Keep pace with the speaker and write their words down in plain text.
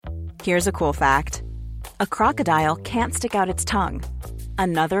Here's a cool fact. A crocodile can't stick out its tongue.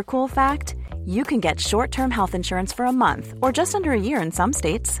 Another cool fact, you can get short-term health insurance for a month or just under a year in some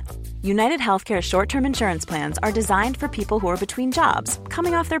states. United Healthcare short-term insurance plans are designed for people who are between jobs,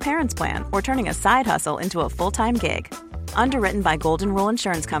 coming off their parents' plan, or turning a side hustle into a full-time gig. Underwritten by Golden Rule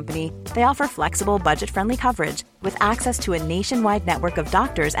Insurance Company, they offer flexible, budget-friendly coverage with access to a nationwide network of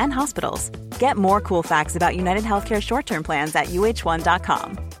doctors and hospitals. Get more cool facts about United Healthcare short-term plans at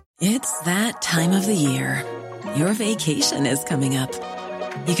uh1.com. It's that time of the year. Your vacation is coming up.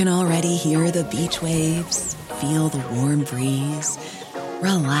 You can already hear the beach waves, feel the warm breeze,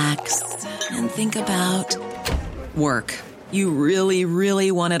 relax, and think about work. You really,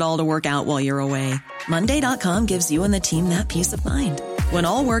 really want it all to work out while you're away. Monday.com gives you and the team that peace of mind. When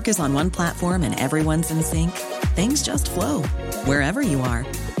all work is on one platform and everyone's in sync, things just flow. Wherever you are,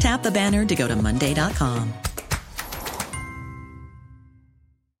 tap the banner to go to Monday.com.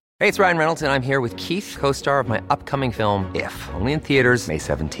 Hey, it's Ryan Reynolds, and I'm here with Keith, co-star of my upcoming film, If, only in theaters May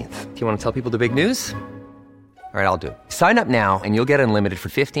 17th. Do you want to tell people the big news? All right, I'll do it. Sign up now and you'll get unlimited for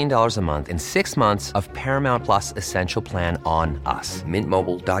 $15 a month and 6 months of Paramount Plus Essential Plan on us.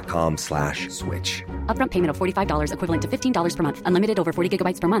 MintMobile.com/switch. Upfront payment of $45 equivalent to $15 per month. Unlimited over 40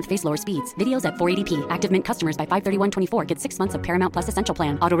 gigabytes per month. Face lower speeds. Videos at 480p. Active Mint customers by 531.24 get 6 months of Paramount Plus Essential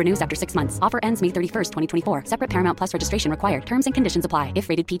Plan. Auto renews after 6 months. Offer ends May 31st, 2024. Separate Paramount Plus registration required. Terms and conditions apply if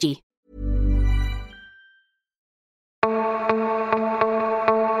rated PG.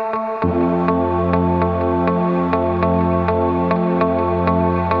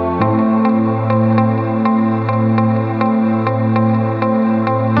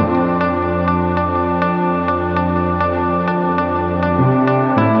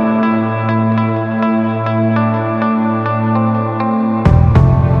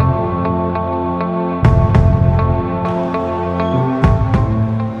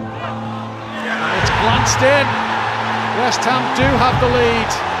 In. West Ham do have the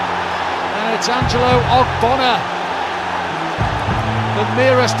lead, and it's Angelo Ogbonna. The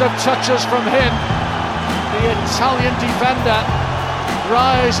merest of touches from him, the Italian defender,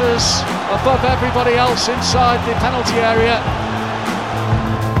 rises above everybody else inside the penalty area.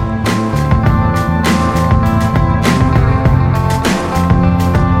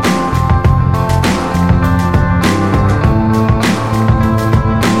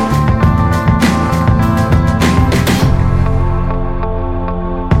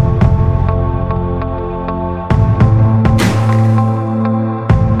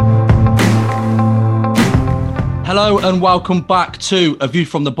 Hello and welcome back to A View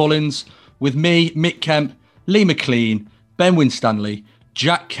from the Bullins with me, Mick Kemp, Lee McLean, Ben Winstanley,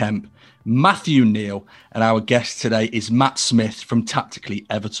 Jack Kemp, Matthew Neal, and our guest today is Matt Smith from Tactically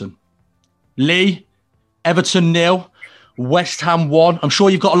Everton. Lee, Everton 0, West Ham 1. I'm sure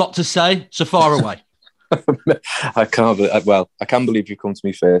you've got a lot to say, so far away. I can believe you come to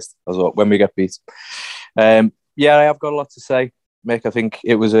me first as well when we get beat. Yeah, I have got a lot to say, Mick. I think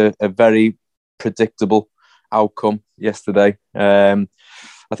it was a very predictable outcome yesterday. I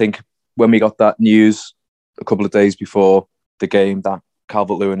think when we got that news a couple of days before the game that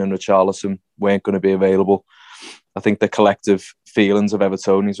Calvert-Lewin and Richarlison weren't going to be available, I think the collective feelings of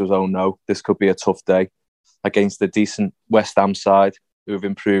Evertonians was, oh no, this could be a tough day against a decent West Ham side who have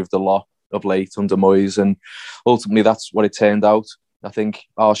improved a lot of late under Moyes, and ultimately that's what it turned out. I think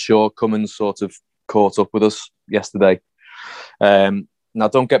our shortcomings sort of caught up with us yesterday. Now,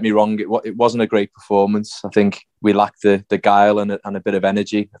 don't get me wrong, it wasn't a great performance. I think we lacked the guile and a bit of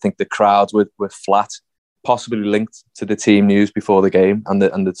energy. I think the crowds were flat, possibly linked to the team news before the game and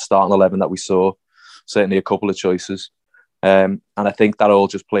the starting 11 that we saw. Certainly a couple of choices. And I think that all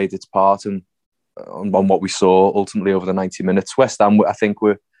just played its part on what we saw ultimately over the 90 minutes. West Ham, I think,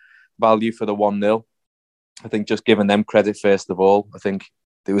 were value for the 1-0. I think just giving them credit first of all. I think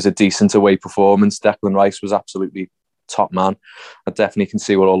it was a decent away performance. Declan Rice was absolutely top man. I definitely can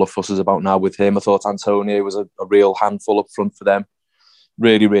see what all the fuss is about now with him. I thought Antonio was a real handful up front for them.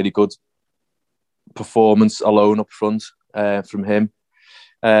 Really, really good performance alone up front from him.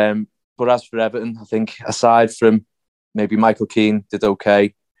 But as for Everton, I think aside from maybe Michael Keane did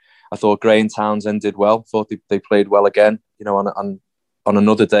okay, I thought Gray and Townsend did well. Thought they played well again. You know, on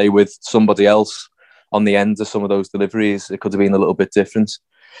another day with somebody else on the end of some of those deliveries, it could have been a little bit different.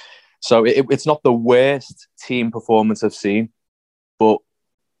 So it's not the worst team performance I've seen, but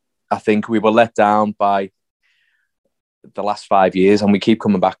I think we were let down by the last 5 years, and we keep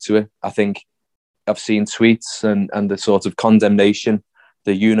coming back to it. I think I've seen tweets and the sort of condemnation,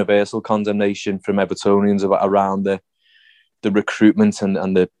 the universal condemnation from Evertonians around the recruitment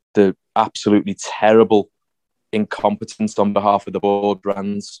and the absolutely terrible incompetence on behalf of the board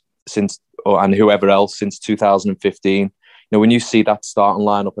brands and whoever else since 2015. You know, when you see that starting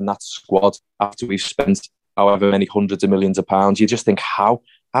lineup and that squad after we've spent however many hundreds of millions of pounds, you just think,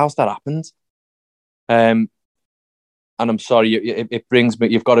 how's that happened? And I'm sorry, it brings me.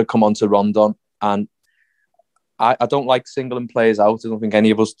 You've got to come on to Rondon, and I don't like singling players out. I don't think any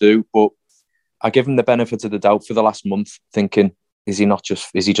of us do, but I give him the benefit of the doubt for the last month, thinking, is he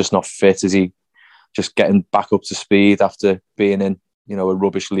just not fit? Is he just getting back up to speed after being in, you know, a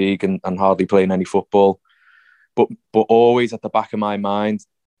rubbish league and hardly playing any football? But always at the back of my mind,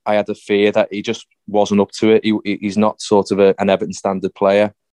 I had a fear that he just wasn't up to it. He's not sort of an Everton standard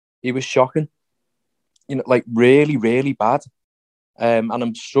player. He was shocking, you know, like really, really bad. And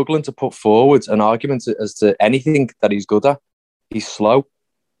I'm struggling to put forward an argument as to anything that he's good at. He's slow.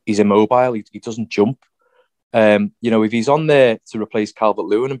 He's immobile. He doesn't jump. You know, if he's on there to replace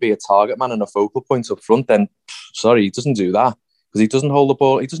Calvert-Lewin and be a target man and a focal point up front, then sorry, he doesn't do that because he doesn't hold the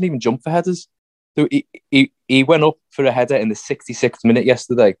ball. He doesn't even jump for headers. So he went up for a header in the 66th minute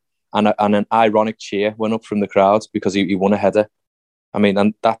yesterday, and an ironic cheer went up from the crowd because he won a header. I mean,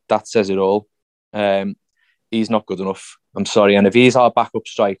 and that says it all. He's not good enough. I'm sorry. And if he's our backup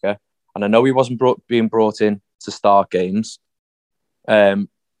striker, and I know he wasn't being brought in to start games,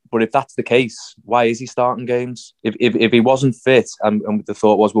 but if that's the case, why is he starting games? If he wasn't fit, and the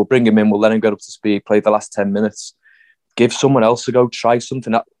thought was, we'll bring him in, we'll let him get up to speed, play the last 10 minutes, give someone else a go, try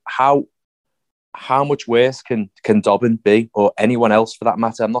something. How much worse can Dobbin be, or anyone else for that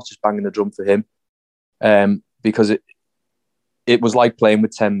matter? I'm not just banging the drum for him, because it was like playing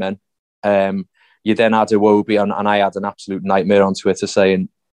with 10 men. You then add Iwobi, and I had an absolute nightmare on Twitter saying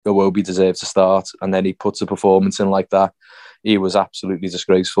Iwobi deserves to start, and then he puts a performance in like that. He was absolutely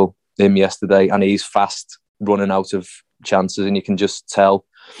disgraceful, him yesterday, and he's fast running out of chances, and you can just tell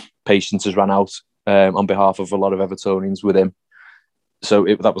patience has run out on behalf of a lot of Evertonians with him. So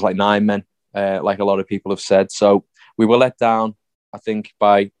that was like 9 men, like a lot of people have said. So we were let down, I think,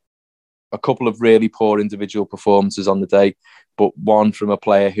 by a couple of really poor individual performances on the day, but one from a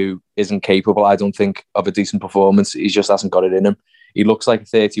player who isn't capable, I don't think, of a decent performance. He just hasn't got it in him. He looks like a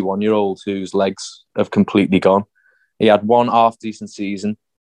 31-year-old whose legs have completely gone. He had one half-decent season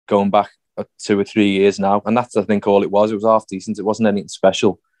going back 2 or 3 years now, and that's, I think, all it was. It was half-decent. It wasn't anything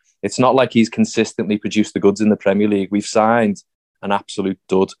special. It's not like he's consistently produced the goods in the Premier League. We've signed an absolute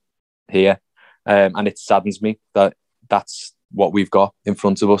dud here, and it saddens me that that's what we've got in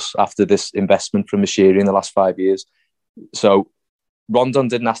front of us after this investment from Mashiri in the last 5 years. So Rondon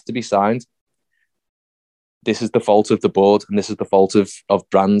didn't ask to be signed. This is the fault of the board, and this is the fault of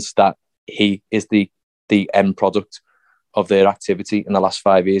brands, that he is the end product of their activity in the last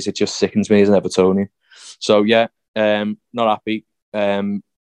 5 years. It just sickens me as an Evertonian. So yeah, not happy.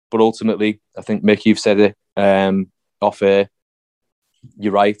 But ultimately, I think, Mick, you've said it off air.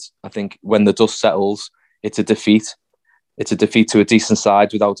 You're right. I think when the dust settles, it's a defeat. It's a defeat to a decent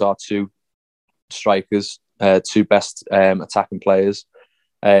side without our 2 strikers, 2 best attacking players.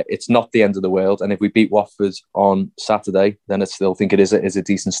 It's not the end of the world. And if we beat Watford on Saturday, then I still think it is a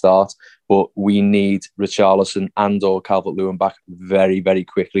decent start. But we need Richarlison and or Calvert-Lewin back very, very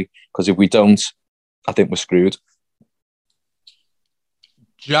quickly. Because if we don't, I think we're screwed.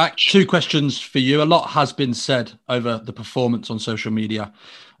 Jack, 2 questions for you. A lot has been said over the performance on social media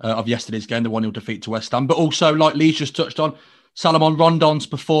of yesterday's game, the 1-0 defeat to West Ham. But also, like Lee's just touched on, Salomon Rondon's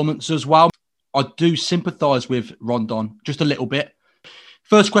performance as well. I do sympathise with Rondon just a little bit.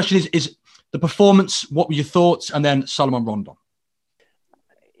 First question is the performance. What were your thoughts? And then Salomon Rondon.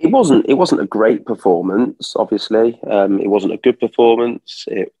 It wasn't a great performance, obviously. It wasn't a good performance.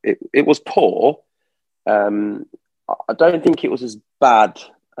 It was poor. I don't think it was as bad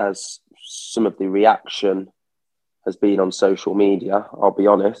as some of the reaction has been on social media, I'll be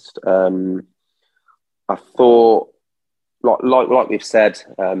honest. I thought, like we've said,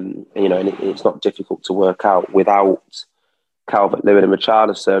 and it's not difficult to work out, without Calvert-Lewin and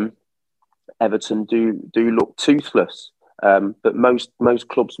Richarlison, Everton do look toothless. But most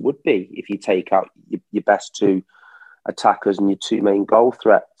clubs would be if you take out your best 2 attackers and your 2 main goal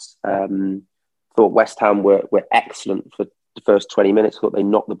threats. Thought West Ham were excellent for the first 20 minutes. Thought they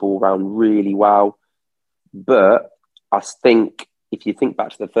knocked the ball around really well. But I think if you think back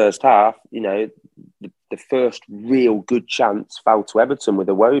to the first half, the first real good chance fell to Everton with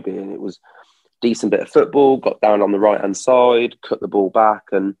Iwobi, and it was a decent bit of football, got down on the right-hand side, cut the ball back,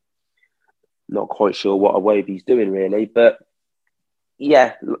 and not quite sure what Iwobi's doing really. But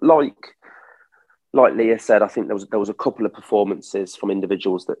yeah, like Leah said, I think there was a couple of performances from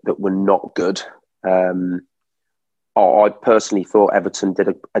individuals that were not good. I personally thought Everton did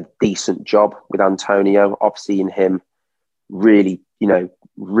a decent job with Antonio. I've seen him really,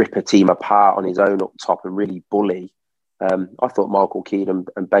 rip a team apart on his own up top and really bully. I thought Michael Keane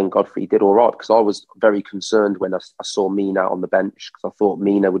and Ben Godfrey did all right, because I was very concerned when I saw Mina on the bench, because I thought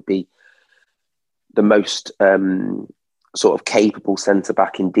Mina would be the most sort of capable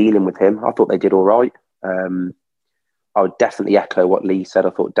centre-back in dealing with him. I thought they did all right. I would definitely echo what Lee said. I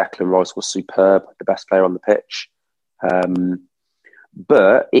thought Declan Rice was superb, the best player on the pitch.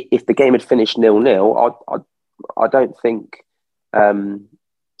 But if the game had finished 0-0, I don't think...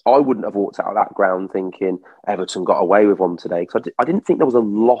 I wouldn't have walked out of that ground thinking Everton got away with one today, because I didn't think there was a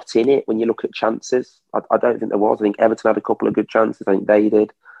lot in it when you look at chances. I don't think there was. I think Everton had a couple of good chances. I think they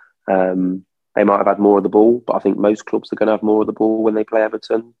did. They might have had more of the ball, but I think most clubs are going to have more of the ball when they play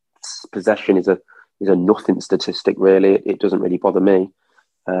Everton. Possession is a nothing statistic, really. It doesn't really bother me.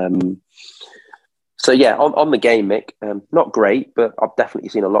 So yeah, on the game, Mick, not great, but I've definitely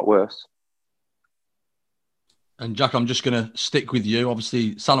seen a lot worse. And Jack, I'm just going to stick with you.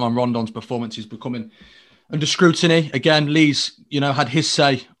 Obviously, Salomon Rondon's performance is becoming under scrutiny. Again, Lee's, had his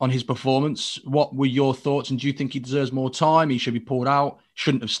say on his performance. What were your thoughts? And do you think he deserves more time? He should be pulled out?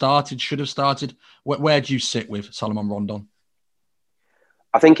 Shouldn't have started? Should have started? Where do you sit with Salomon Rondon?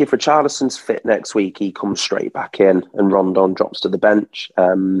 I think if Richarlison's fit next week, he comes straight back in and Rondon drops to the bench.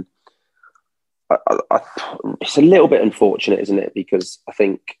 It's a little bit unfortunate, isn't it? Because I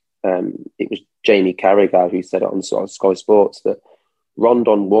think it was Jamie Carragher who said it on Sky Sports that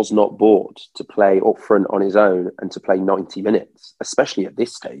Rondon was not bought to play up front on his own and to play 90 minutes, especially at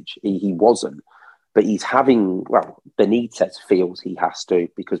this stage. He wasn't. But he's having, Benitez feels he has to,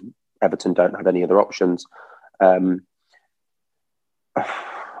 because Everton don't have any other options.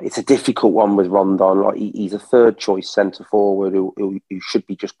 It's a difficult one with Rondon. Like he's a third choice centre forward who should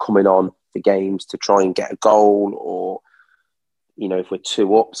be just coming on for games to try and get a goal, or if we're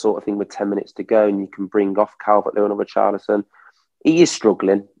 2 up sort of thing with 10 minutes to go and you can bring off Calvert-Lewin or Richarlison. He is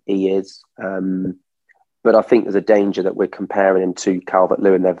struggling. He is. But I think there's a danger that we're comparing him to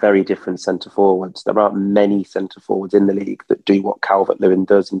Calvert-Lewin. They're very different centre forwards. There aren't many centre forwards in the league that do what Calvert-Lewin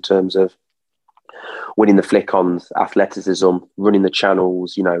does in terms of winning the flick-ons, athleticism, running the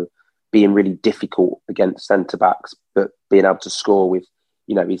channels, being really difficult against centre-backs, but being able to score with,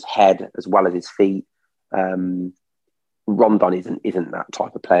 his head as well as his feet. Rondon isn't that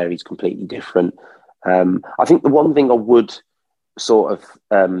type of player. He's completely different. I think the one thing I would sort of...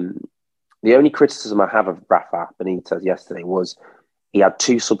 the only criticism I have of Rafa Benitez yesterday was he had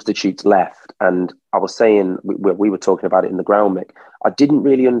 2 substitutes left. And I was saying, we were talking about it in the ground, Mick, I didn't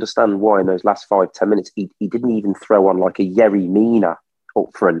really understand why in those last 5-10 minutes, he didn't even throw on like a Yerry Mina up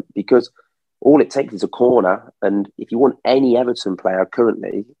front, because all it takes is a corner. And if you want any Everton player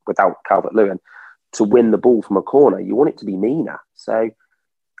currently, without Calvert-Lewin, to win the ball from a corner, you want it to be Mina. So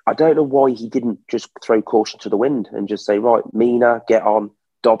I don't know why he didn't just throw caution to the wind and just say, right, Mina, get on,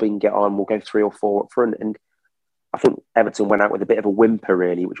 Dobbin, get on, we'll go 3 or 4 up front. And I think Everton went out with a bit of a whimper,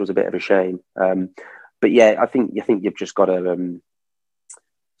 really, which was a bit of a shame. But yeah, I think you've just got to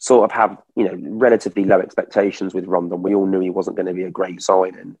sort of have, relatively low expectations with Rondon. We all knew he wasn't going to be a great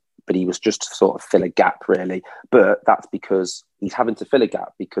signing, but he was just to sort of fill a gap, really. But that's because he's having to fill a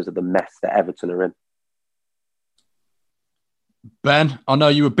gap because of the mess that Everton are in. Ben, I know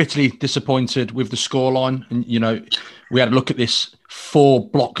you were bitterly disappointed with the scoreline, and we had a look at this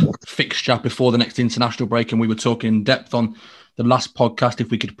 4-block fixture before the next international break, and we were talking in depth on the last podcast.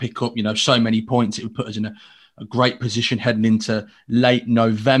 If we could pick up, so many points, it would put us in a great position heading into late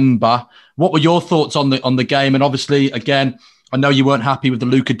November. What were your thoughts on the game? And obviously, again, I know you weren't happy with the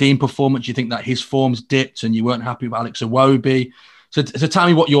Luca Dean performance. You think that his form's dipped, and you weren't happy with Alex Iwobi. So tell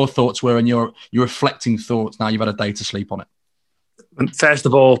me what your thoughts were and your reflecting thoughts now you've had a day to sleep on it. First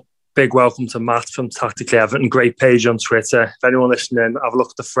of all, big welcome to Matt from Tactically Everton. Great page on Twitter. If anyone listening, have a look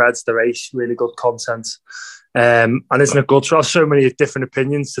at the threads. They're really good content. And isn't it good to have so many different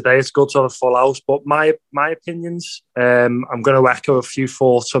opinions today? It's good to have a full house. But my opinions, I'm going to echo a few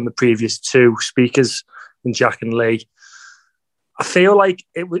thoughts on the previous 2 speakers, in Jack and Lee. I feel like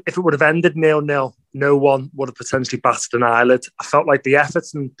if it would have ended 0-0, no one would have potentially batted an eyelid. I felt like the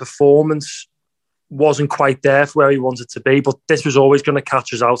Everton performance wasn't quite there for where he wanted to be, but this was always going to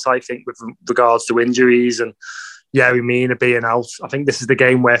catch us out, I think, with regards to injuries and Yerry Mina being out. I think this is the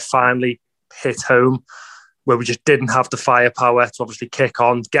game where it finally hit home, where we just didn't have the firepower to obviously kick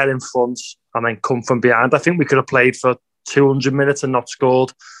on, get in front, and then come from behind. I think we could have played for 200 minutes and not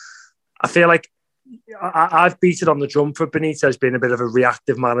scored. I feel like I've beat it on the drum for Benitez being a bit of a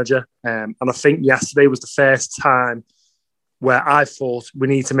reactive manager. And I think yesterday was the first time where I thought we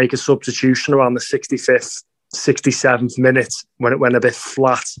need to make a substitution around the 65th, 67th minute when it went a bit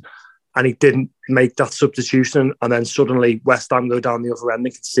flat. and he didn't make that substitution, and then suddenly West Ham go down the other end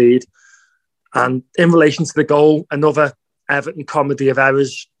and concede. And in relation to the goal, another Everton comedy of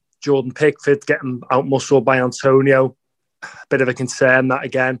errors. Jordan Pickford getting out-muscled by Antonio. A bit of a concern, that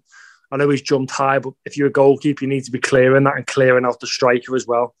again. I know he's jumped high, but if you're a goalkeeper, you need to be clearing that and clearing out the striker as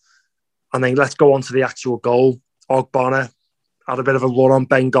well. And then let's go on to the actual goal. Ogbonna had a bit of a run on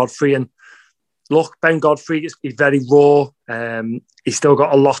Ben Godfrey. And look, Ben Godfrey is very raw. He's still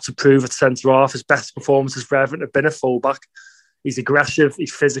got a lot to prove at centre-half. His best performances for Everton have been a full-back. He's aggressive,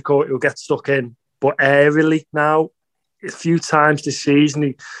 he's physical, he'll get stuck in. But aerially now, a few times this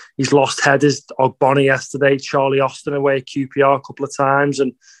season, he's lost headers. Ogbonna yesterday, Charlie Austin away at QPR a couple of times.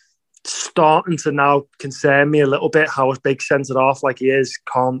 And starting to now concern me a little bit how a big centre-half like he is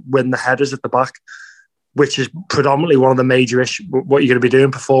can't win the headers at the back, which is predominantly one of the major issues, what you're going to be doing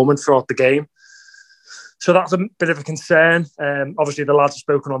performing throughout the game. So that's a bit of a concern. Obviously, the lads have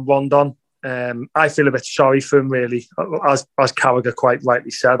spoken on Rondon. I feel a bit sorry for him, really. As Carragher quite rightly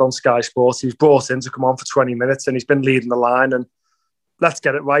said on Sky Sports, he was brought in to come on for 20 minutes and he's been leading the line. And let's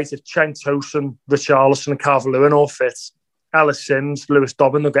get it right. If Cenk Tosun, Richarlison and Calvert-Lewin all fit, Ellis Sims, Lewis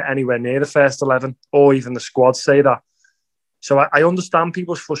Dobbin, they'll get anywhere near the first 11 or even the squad say that. So I understand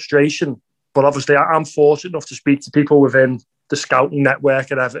people's frustration, but obviously I'm fortunate enough to speak to people within the scouting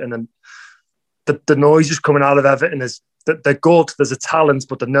network at Everton, and the noise is coming out of Everton is that they're good, there's a talent,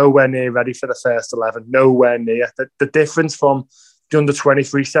 but they're nowhere near ready for the first 11, nowhere near. The difference from the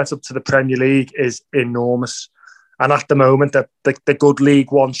under-23 setup to the Premier League is enormous. And at the moment, they're good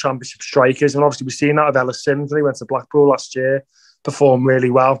League One Championship strikers. And obviously, we've seen that of Ellis Sims when he went to Blackpool last year, performed really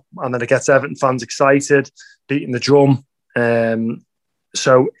well. And then it gets Everton fans excited, beating the drum.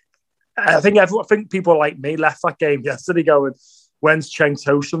 So I think people like me left that game yesterday going, when's Cenk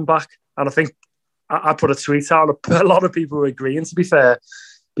Tosun back? And I think I put a tweet out, a lot of people were agreeing, to be fair,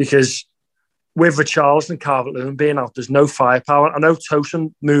 because with Richarlison and Calvert-Lewin being out, there's no firepower. I know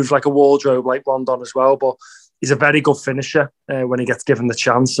Tosun moves like a wardrobe like Rondon as well, but he's a very good finisher when he gets given the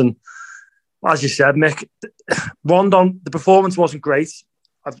chance. And as you said, Mick, Rondon, the performance wasn't great.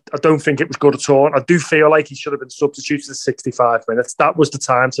 I don't think it was good at all. I do feel like he should have been substituted at 65 minutes. That was the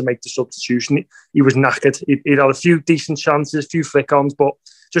time to make the substitution. He was knackered. He'd had a few decent chances, a few flick-ons, but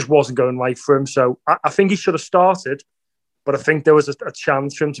just wasn't going right for him. So I think he should have started, but I think there was a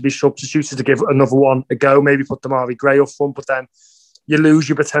chance for him to be substituted to give another one a go, maybe put Damari Gray up front, but then you lose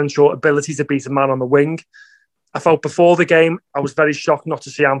your potential ability to beat a man on the wing. I felt before the game, I was very shocked not to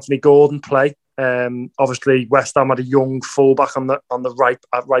see Anthony Gordon play. Obviously, West Ham had a young fullback on the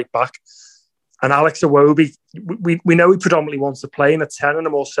right back. And Alex Iwobi, we know he predominantly wants to play in a 10 in a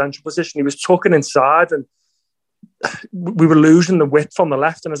more central position. He was tucking inside and we were losing the width on the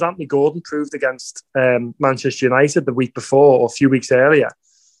left. And as Anthony Gordon proved against Manchester United the week before or a few weeks earlier,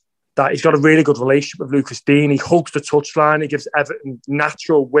 that he's got a really good relationship with Lucas Dean. He hugs the touchline. He gives Everton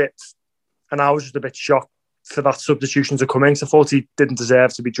natural width. And I was just a bit shocked for that substitution to come in, because I thought he didn't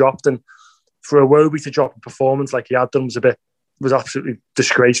deserve to be dropped. And for Iwobi to drop a performance like he had done was absolutely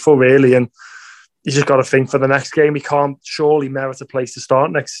disgraceful, really. And he's just got to think for the next game. He can't surely merit a place to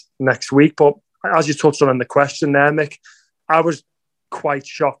start next week. But as you touched on in the question there, Mick, I was quite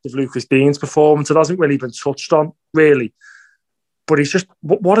shocked of Lucas Dean's performance. It hasn't really been touched on, really. But he's just,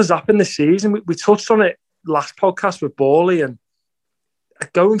 what has happened this season? We touched on it last podcast with Borley, and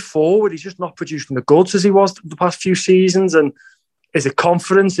going forward, he's just not producing the goods as he was the past few seasons. And is it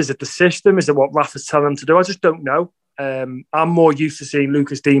confidence? Is it the system? Is it what Rafa's telling him to do? I just don't know. I'm more used to seeing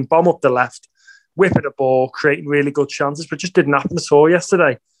Lucas Dean bomb up the left, whipping a ball, creating really good chances, but it just didn't happen at all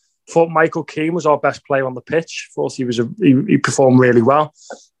yesterday. Thought Michael Keane was our best player on the pitch. Thought he performed really well.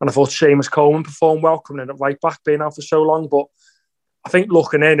 And I thought Seamus Coleman performed well, coming in at right back, being out for so long. But I think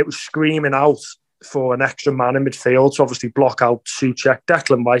looking in, it was screaming out for an extra man in midfield to obviously block out Souček.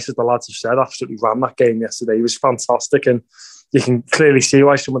 Declan Rice, as the lads have said, absolutely ran that game yesterday. He was fantastic, and you can clearly see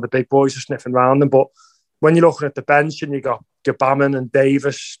why some of the big boys are sniffing around him. But when you're looking at the bench and you got Gbamin and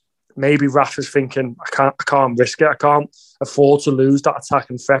Davis, maybe Rafa's thinking, I can't risk it. I can't afford to lose that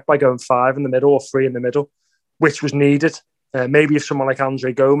attacking threat by going 5 in the middle or 3 in the middle, which was needed. Maybe if someone like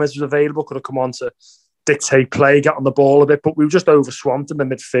Andre Gomez was available, could have come on to dictate play, get on the ball a bit. But we were just overswamped in the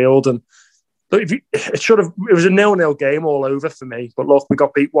midfield. And look, it was a 0-0 game all over for me. But look, we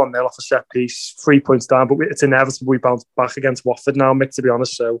got beat 1-0 off a set piece, 3 points down. But it's inevitable we bounce back against Watford now, Mick, to be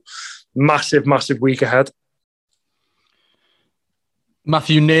honest. So massive, massive week ahead.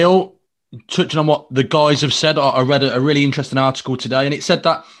 Matthew Neal, touching on what the guys have said, I read a really interesting article today, and it said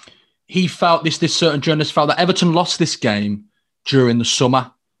that he felt, this certain journalist felt that Everton lost this game during the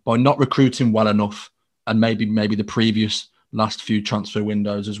summer by not recruiting well enough, and maybe the previous last few transfer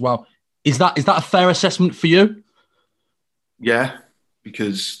windows as well. Is that a fair assessment for you? Yeah,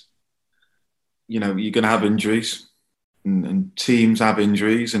 because you're going to have injuries, and teams have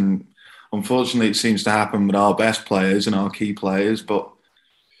injuries, and unfortunately, it seems to happen with our best players and our key players. But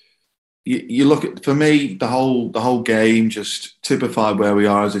you look at, for me, the whole game just typified where we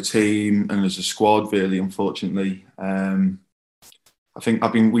are as a team and as a squad. Really, unfortunately,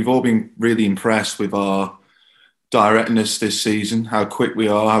 we've all been really impressed with our directness this season, how quick we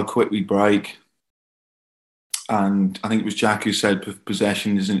are, how quick we break. And I think it was Jack who said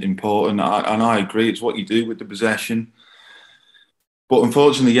possession isn't important. And I agree, it's what you do with the possession. But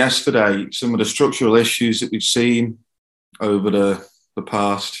unfortunately, yesterday, some of the structural issues that we've seen over the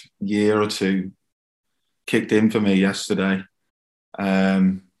past year or two kicked in for me yesterday.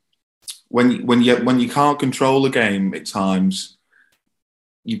 When you can't control a game at times,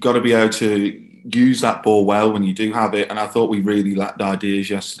 you've got to be able to use that ball well when you do have it. And I thought we really lacked ideas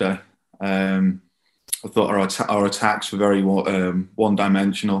yesterday. I thought our attacks were very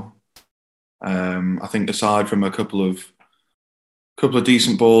one-dimensional. I think aside from a couple of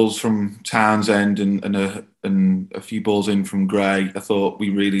decent balls from Townsend and a few balls in from Gray, I thought we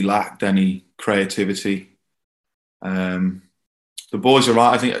really lacked any creativity. The boys are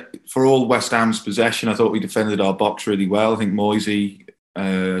right. I think for all West Ham's possession, I thought we defended our box really well. I think Moisey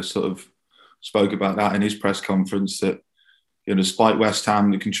sort of spoke about that in his press conference, that despite West Ham,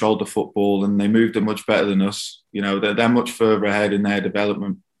 they controlled the football and they moved it much better than us. They're much further ahead in their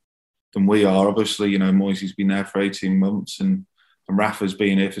development than we are. Obviously, Moisey's been there for 18 months and Rafa's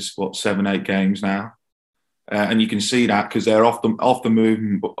been here for 7-8 games now. And you can see that because they're off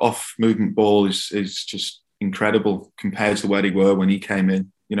movement ball is just incredible compared to where they were when he came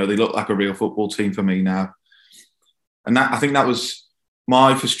in. They look like a real football team for me now. And I think that was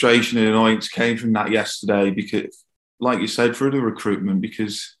my frustration and annoyance came from that yesterday, because, like you said, through the recruitment,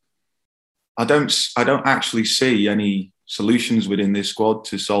 because I don't actually see any solutions within this squad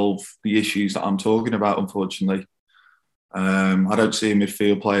to solve the issues that I'm talking about, unfortunately. I don't see a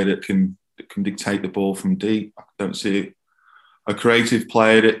midfield player that can dictate the ball from deep. I don't see a creative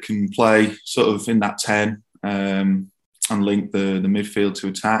player that can play sort of in that 10 and link the midfield to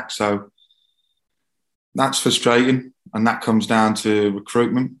attack. So that's frustrating, and that comes down to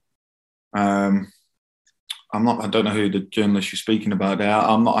recruitment. I don't know who the journalist you're speaking about there.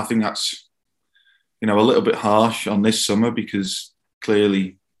 I think that's, a little bit harsh on this summer, because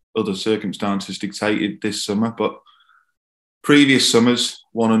clearly other circumstances dictated this summer. But previous summers,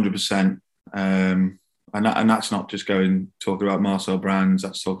 100%. And that's not just talking about Marcel Brands,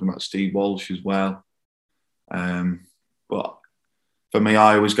 that's talking about Steve Walsh as well. But for me,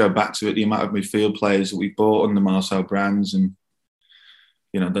 I always go back to it, the amount of midfield players that we bought under Marcel Brands, and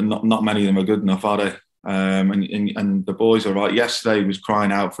not many of them are good enough, are they? And the boys are right. Yesterday was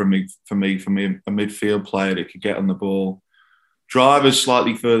crying out for me a midfield player that could get on the ball, drive us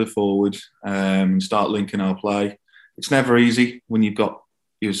slightly further forward, and start linking our play. It's never easy when you're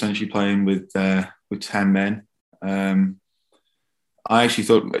essentially playing with 10 men. I actually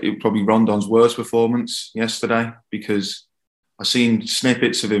thought it was probably Rondon's worst performance yesterday, because I seen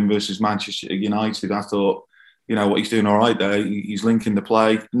snippets of him versus Manchester United. I thought, what he's doing all right there. He's linking the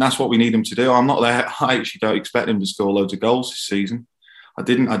play, and that's what we need him to do. I'm not there. I actually don't expect him to score loads of goals this season. I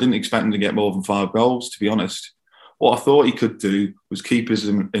didn't expect him to get more than 5 goals, to be honest. What I thought he could do was keep us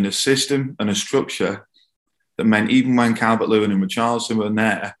in a system and a structure that meant even when Calvert-Lewin and Richarlison were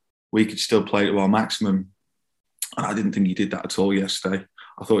there, we could still play to our maximum. And I didn't think he did that at all yesterday.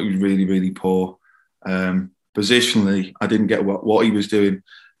 I thought he was really, really poor. Positionally, I didn't get what he was doing.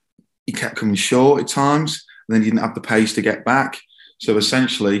 He kept coming short at times, and then he didn't have the pace to get back. So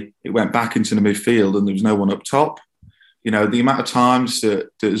essentially, it went back into the midfield and there was no one up top. The amount of times that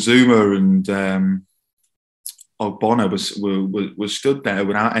Zuma and Ogbonna were stood there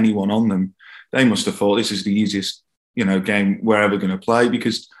without anyone on them, they must have thought this is the easiest, game we're ever going to play,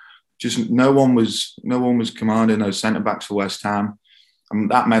 because just no one was commanding those centre backs for West Ham, and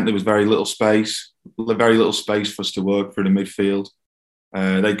that meant there was very little space for us to work through the midfield.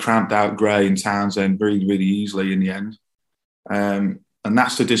 They cramped out Gray and Townsend really, really easily in the end, and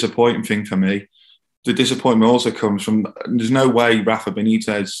that's the disappointing thing for me. The disappointment also comes from, there's no way Rafa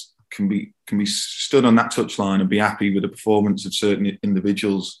Benitez can be stood on that touchline and be happy with the performance of certain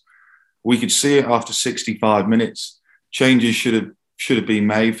individuals. We could see it after 65 minutes. Changes should have been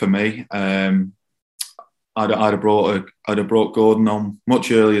made for me. I'd have brought Gordon on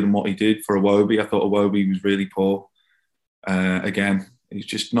much earlier than what he did for Iwobi. I thought Iwobi was really poor. Again, it's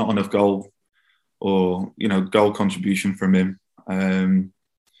just not enough goal contribution from him.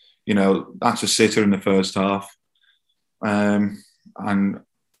 That's a sitter in the first half. And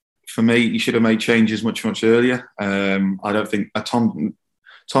for me, he should have made changes much earlier. I don't think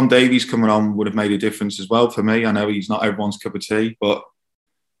Tom Davies coming on would have made a difference as well for me. I know he's not everyone's cup of tea, but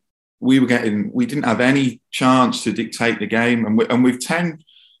we didn't have any chance to dictate the game. And with 10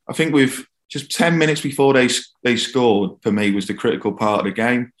 minutes before they scored, for me, was the critical part of the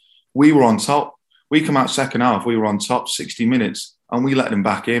game. We were on top. We come out second half, we were on top 60 minutes, and we let them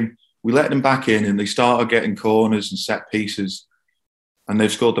back in. We let them back in, and they started getting corners and set pieces. And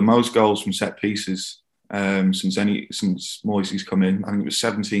they've scored the most goals from set pieces since Moisey's come in. I think it was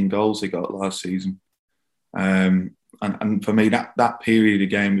 17 goals they got last season. And for me, that period of the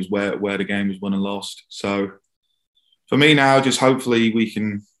game was where the game was won and lost. So for me now, just hopefully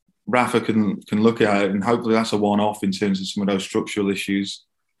Rafa can look at it, and hopefully that's a one-off in terms of some of those structural issues.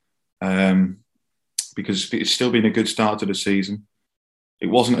 Because it's still been a good start to the season. It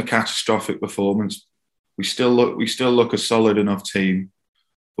wasn't a catastrophic performance. We still look a solid enough team,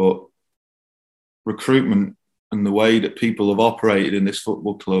 but recruitment and the way that people have operated in this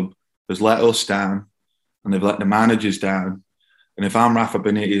football club has let us down, and they've let the managers down. And if I'm Rafa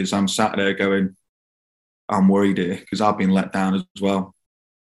Benitez, I'm sat there going, I'm worried here because I've been let down as well.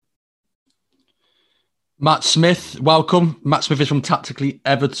 Matt Smith, welcome. Matt Smith is from Tactically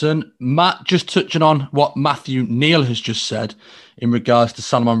Everton. Matt, just touching on what Matthew Neil has just said in regards to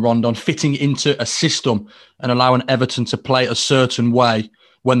Salomon Rondon fitting into a system and allowing Everton to play a certain way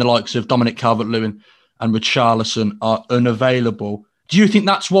when the likes of Dominic Calvert-Lewin and Richarlison are unavailable. Do you think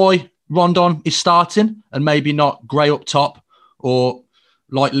that's why Rondon is starting and maybe not Gray up top? Or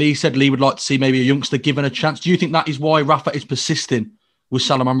like Lee said, Lee would like to see maybe a youngster given a chance. Do you think that is why Rafa is persisting with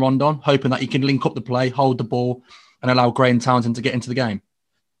Salomon Rondon, hoping that he can link up the play, hold the ball, and allow Gray and Townsend to get into the game?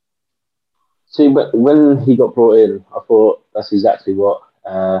 See, but when he got brought in, I thought that's exactly what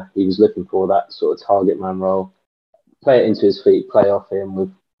he was looking for, that sort of target man role. Play it into his feet, play off him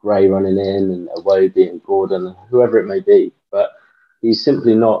with Gray running in and Iwobi and Gordon, whoever it may be. But he's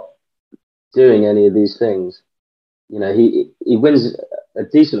simply not doing any of these things. You know, he wins a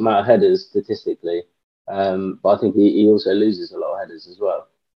decent amount of headers statistically, but I think he also loses a lot of headers as well.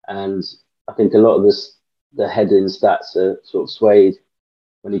 And I think a lot of the heading stats are sort of swayed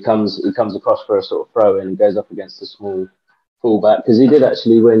when he comes across for a sort of throw in and goes up against a small fullback, because he did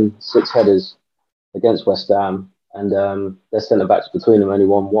actually win 6 headers against West Ham, and their centre backs between them only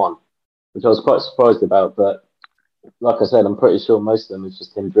won 1, which I was quite surprised about. But like I said, I'm pretty sure most of them is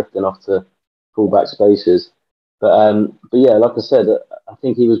just him drifting off to fullback spaces. But yeah, like I said, I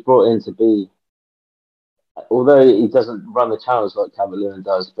think he was brought in to be, although he doesn't run the channels like Calvert-Lewin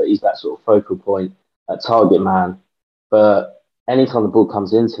does, but he's that sort of focal point, that target man. But anytime the ball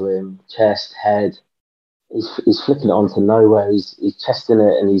comes into him, chest, head, he's flicking it onto nowhere. He's chesting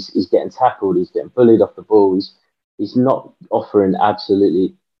it, and he's getting tackled. He's getting bullied off the ball. He's not offering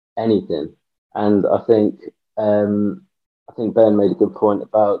absolutely anything. And I think Ben made a good point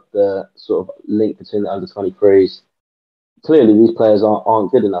about the sort of link between the under-23s. Clearly, these players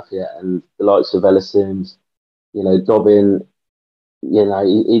aren't good enough yet, and the likes of Ellis Sims, you know, Dobbin, you know,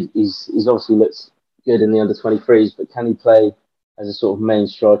 he's obviously looks good in the under-23s, but can he play as a sort of main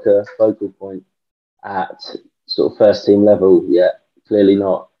striker focal point at sort of first team level yet? Clearly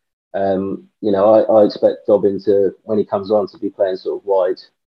not. You know, I expect Dobbin to, when he comes on, to be playing sort of wide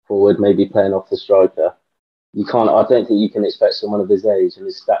forward, maybe playing off the striker. I don't think you can expect someone of his age and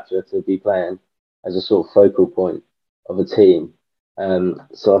his stature to be playing as a sort of focal point of a team.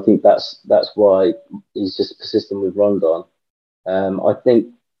 So I think that's why he's just persistent with Rondon. I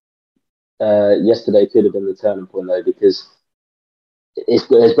think yesterday could have been the turning point though, because there's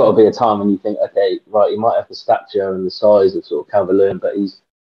got to be a time when you think, okay, right, he might have the stature and the size of sort of Calvert-Lewin, but he's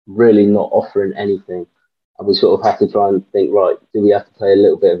really not offering anything. And we sort of have to try and think, right, do we have to play a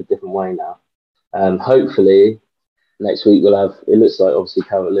little bit of a different way now? Hopefully next week we'll have, it looks like obviously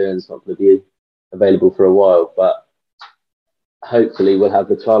Calvert-Lewin's not going to be available for a while, but hopefully we'll have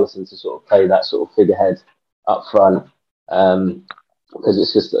Richarlison to sort of play that sort of figurehead up front, because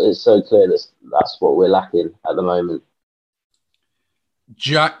it's so clear that's what we're lacking at the moment.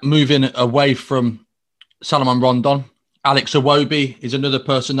 Jack, moving away from Salomon Rondon, Alex Iwobi is another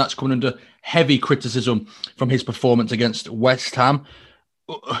person that's coming under heavy criticism from his performance against West Ham.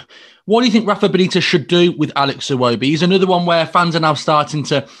 What do you think Rafa Benitez should do with Alex Iwobi? He's another one where fans are now starting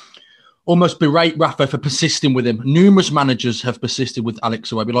to almost berate Rafa for persisting with him. Numerous managers have persisted with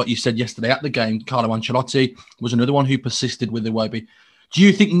Alex Iwobi. Like you said yesterday at the game, Carlo Ancelotti was another one who persisted with Iwobi. Do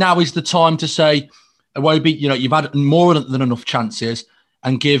you think now is the time to say, Iwobi, you know, you've had more than enough chances,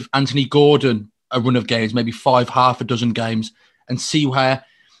 and give Anthony Gordon a run of games, maybe half a dozen games, and see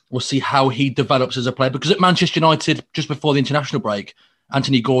how he develops as a player? Because at Manchester United, just before the international break,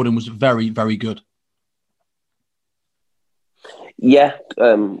 Anthony Gordon was very, very good. Yeah,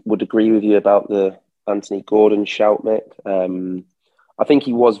 would agree with you about the Anthony Gordon shout, Mick. I think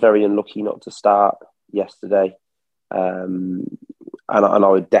he was very unlucky not to start yesterday. And I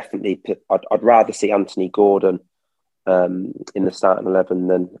would definitely I'd rather see Anthony Gordon in the starting 11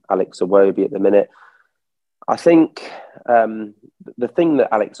 than Alex Iwobi at the minute. I think the thing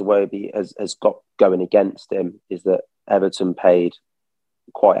that Alex Iwobi has got going against him is that Everton paid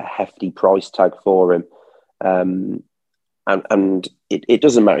quite a hefty price tag for him. And it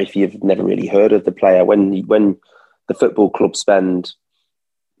doesn't matter if you've never really heard of the player. When the football club spend,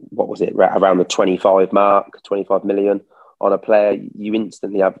 what was it, around the 25 million on a player, you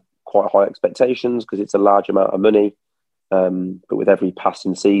instantly have quite high expectations because it's a large amount of money. But with every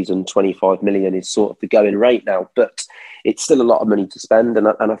passing season, 25 million is sort of the going rate now. But it's still a lot of money to spend. And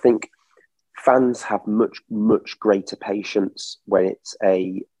I think fans have much, much greater patience when it's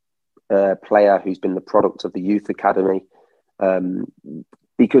a player who's been the product of the youth academy.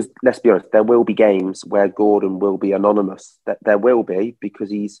 Because let's be honest, there will be games where Gordon will be anonymous. That there will be, because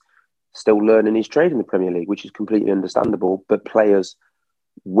he's still learning his trade in the Premier League, which is completely understandable. But players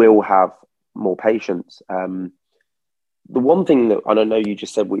will have more patience. The one thing that, and I know you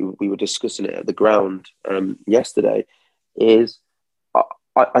just said we were discussing it at the ground yesterday, is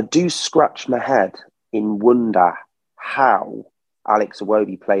I do scratch my head in wonder how Alex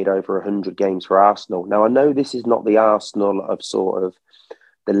Iwobi played over 100 games for Arsenal. Now, I know this is not the Arsenal of sort of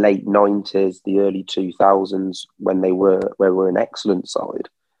the late 90s, the early 2000s, when they were an excellent side.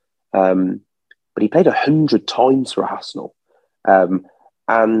 But he played 100 times for Arsenal.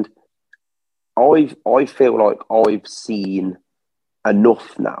 And I feel like I've seen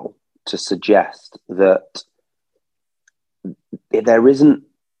enough now to suggest that there isn't...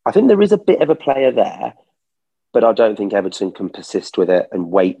 I think there is a bit of a player there, but I don't think Everton can persist with it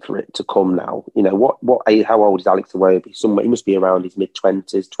and wait for it to come now. You know, how old is Alex Iwobi? He must be around his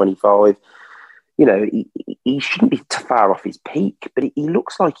mid-20s, 25. You know, he shouldn't be too far off his peak, but he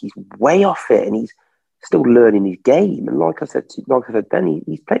looks like he's way off it, and he's still learning his game. And like I said then,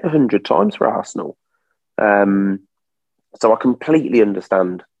 he's played 100 times for Arsenal. So I completely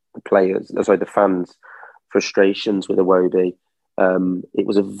understand the fans' frustrations with Iwobi. It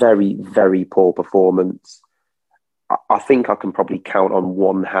was a very, very poor performance. I think I can probably count on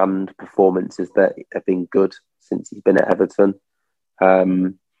one hand performances that have been good since he's been at Everton.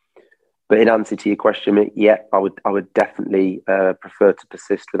 But in answer to your question, yeah, I would definitely prefer to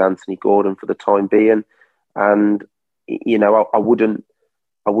persist with Anthony Gordon for the time being. And, you know, I wouldn't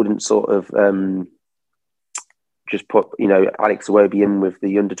sort of just put, you know, Alex Iwobi in with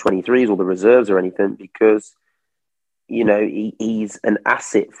the under-23s or the reserves or anything, because, you know, he's an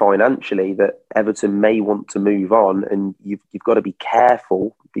asset financially that Everton may want to move on, and you've got to be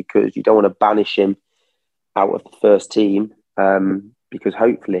careful because you don't want to banish him out of the first team, because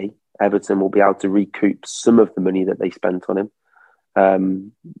hopefully Everton will be able to recoup some of the money that they spent on him.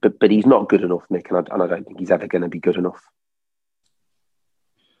 But he's not good enough, Nick, and I don't think he's ever going to be good enough.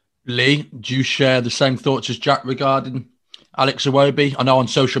 Lee, do you share the same thoughts as Jack regarding Alex Iwobi? I know on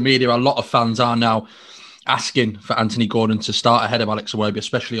social media a lot of fans are now asking for Anthony Gordon to start ahead of Alex Iwobi,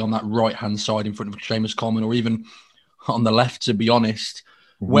 especially on that right-hand side in front of Seamus Coleman, or even on the left, to be honest.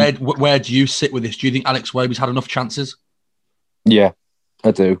 Mm-hmm. Where do you sit with this? Do you think Alex Iwobi's had enough chances? Yeah,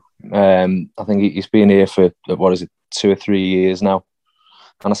 I do. I think he's been here for, 2 or 3 years now.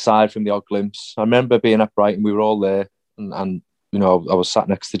 And aside from the odd glimpse, I remember being at Brighton, we were all there, and you know, I was sat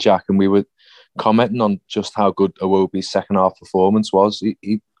next to Jack and we were commenting on just how good Iwobi's second half performance was.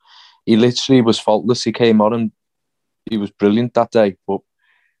 He literally was faultless. He came on and he was brilliant that day. But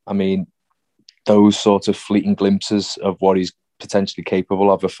I mean, those sort of fleeting glimpses of what he's potentially capable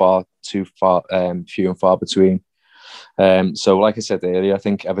of are few and far between. So, like I said earlier, I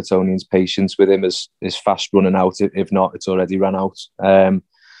think Evertonians' patience with him is fast running out. If not, it's already run out. And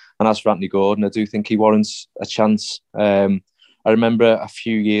as for Anthony Gordon, I do think he warrants a chance. I remember a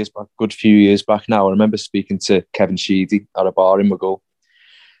good few years back now, I remember speaking to Kevin Sheedy at a bar in Maghull,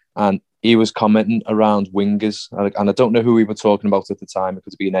 and he was commenting around wingers. And I don't know who we were talking about at the time. It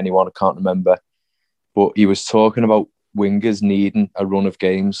could have been anyone, I can't remember. But he was talking about wingers needing a run of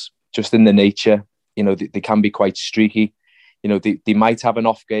games, just in the nature. You know, they can be quite streaky. You know, they might have an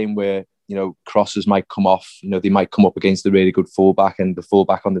off game where, you know, crosses might come off. You know, they might come up against a really good fullback and the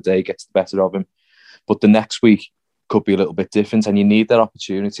fullback on the day gets the better of him. But the next week could be a little bit different, and you need that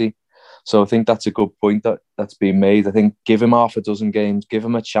opportunity. So I think that's a good point that's being made. I think give him half a dozen games, give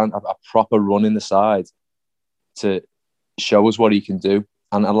him a chance, a proper run in the side to show us what he can do.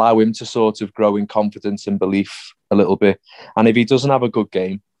 and allow him to sort of grow in confidence and belief a little bit. And if he doesn't have a good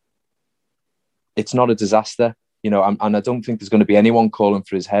game, it's not a disaster, and I don't think there's going to be anyone calling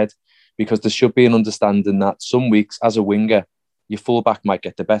for his head, because there should be an understanding that some weeks as a winger, your fullback might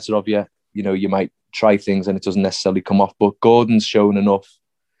get the better of you. You might try things and it doesn't necessarily come off. But Gordon's shown enough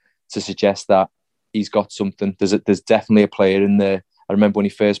to suggest that he's got something. There's definitely a player in there. I remember when he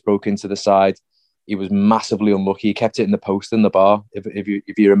first broke into the side, he was massively unlucky. He kept hitting the post in the bar. If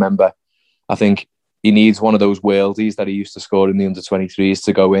you remember, I think he needs one of those worldies that he used to score in the under-23s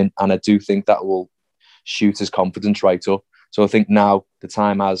to go in. And I do think that will shoot his confidence right up. So I think now the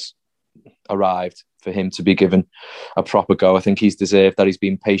time has arrived for him to be given a proper go. I think he's deserved that. He's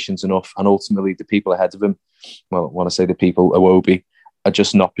been patient enough, and ultimately the people ahead of him, well, when I say the people, Iwobi, are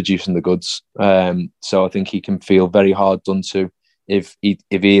just not producing the goods. So I think he can feel very hard done to if he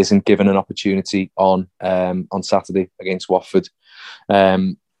isn't given an opportunity on Saturday against Watford.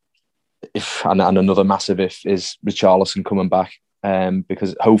 And another massive if is Richarlison coming back,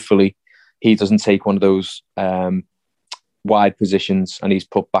 because hopefully he doesn't take one of those wide positions and he's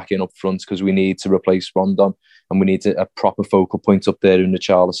put back in up front, because we need to replace Rondon and we need a proper focal point up there in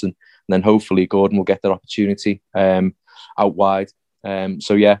Richarlison. And then hopefully Gordon will get that opportunity out wide.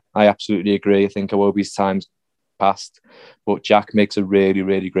 So yeah, I absolutely agree. I think Iwobi's time's passed, but Jack makes a really,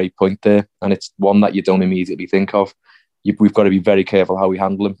 really great point there, and it's one that you don't immediately think of. We've got to be very careful how we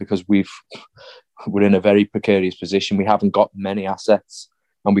handle him, because we're in a very precarious position. We haven't got many assets,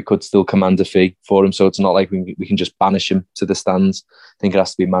 and we could still command a fee for him. So it's not like we can just banish him to the stands. I think it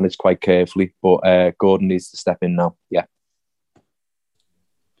has to be managed quite carefully. But Gordon needs to step in now. Yeah.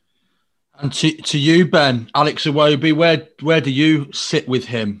 And to you, Ben, Alex Iwobi, where do you sit with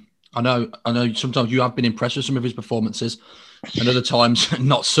him? I know sometimes you have been impressed with some of his performances, and other times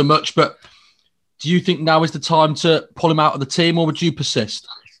not so much. But do you think now is the time to pull him out of the team, or would you persist?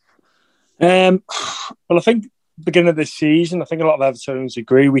 Well, I think beginning of this season, I think a lot of Evertonians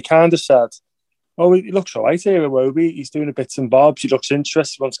agree. We kind of said, "Oh, he looks all right here, Iwobi. He's doing a bits and bobs. He looks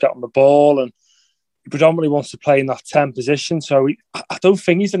interested. He wants to get on the ball, and he predominantly wants to play in that 10 position." So I don't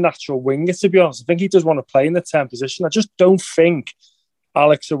think he's a natural winger, to be honest. I think he does want to play in the 10 position. I just don't think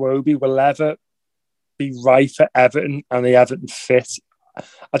Alex Iwobi will ever be right for Everton and the Everton fit.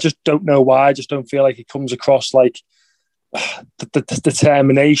 I just don't know why. I just don't feel like he comes across like the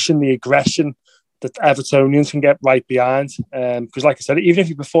determination, the aggression that Evertonians can get right behind. Because like I said, even if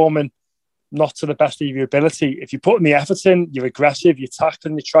you're performing not to the best of your ability, if you're putting the effort in, you're aggressive, you're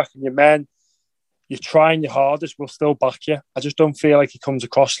tackling, you're tracking your men, you're trying your hardest, we'll still back you. I just don't feel like he comes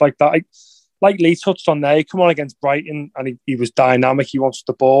across like that. Like Lee touched on there, he come on against Brighton and he was dynamic, he wants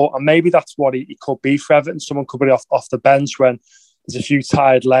the ball, and maybe that's what he could be for Everton. Someone could be off the bench when there's a few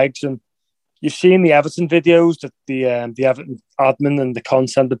tired legs. And you've seen the Everton videos that the Everton admin and the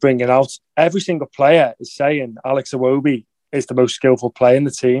content they're bringing out. Every single player is saying Alex Iwobi is the most skillful player in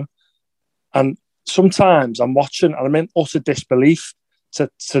the team. And sometimes I'm watching and I'm in utter disbelief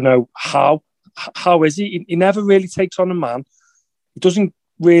to know how is he? He never really takes on a man. He doesn't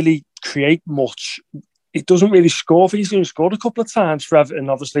really create much. He doesn't really score. He's only scored a couple of times for Everton,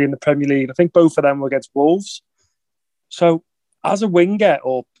 obviously, in the Premier League. I think both of them were against Wolves. So as a winger,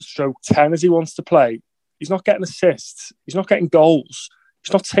 or stroke 10 as he wants to play, he's not getting assists. He's not getting goals.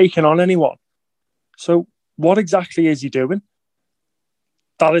 He's not taking on anyone. So what exactly is he doing?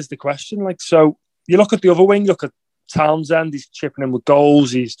 That is the question. So you look at the other wing, look at Townsend, he's chipping in with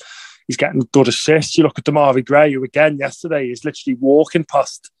goals. He's getting good assists. You look at Demarai Gray, who again yesterday is literally walking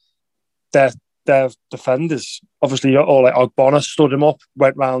past their defenders. Obviously, all like Ogbonna stood him up,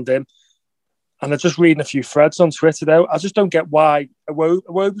 went round him. And I'm just reading a few threads on Twitter there. I just don't get why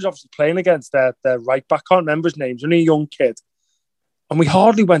Iwobi was obviously playing against their right back. I can't remember his name. He's only a young kid. And we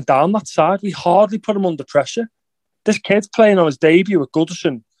hardly went down that side. We hardly put him under pressure. This kid's playing on his debut at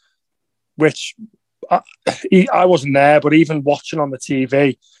Goodison, which I wasn't there, but even watching on the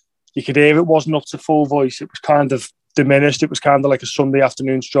TV, you could hear it wasn't up to full voice. It was kind of diminished. It was kind of like a Sunday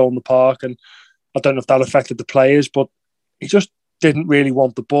afternoon stroll in the park. And I don't know if that affected the players, but he just didn't really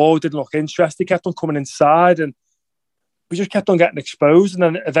want the ball, didn't look interested. He kept on coming inside and we just kept on getting exposed. And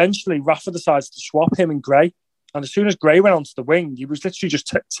then eventually Rafa decides to swap him and Gray. And as soon as Gray went onto the wing, he was literally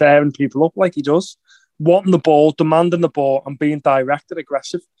just tearing people up like he does, wanting the ball, demanding the ball and being direct and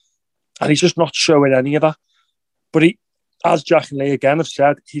aggressive. And he's just not showing any of that. But he, as Jack and Lee again have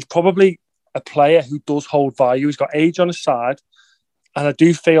said, he's probably a player who does hold value. He's got age on his side. And I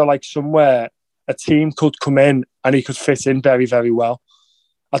do feel like somewhere a team could come in and he could fit in very, very well.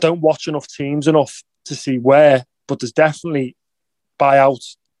 I don't watch enough teams enough to see where, but there's definitely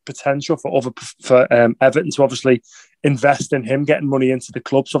buyout potential for Everton to obviously invest in him, getting money into the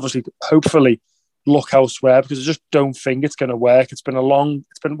club. So obviously, hopefully, look elsewhere, because I just don't think it's going to work. It's been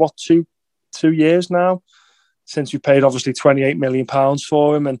what, two years now since we paid obviously £28 million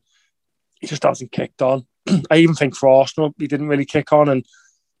for him, and he just hasn't kicked on. I even think for Arsenal, he didn't really kick on, and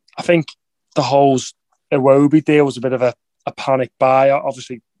I think the whole Iwobi deal was a bit of a panic buy.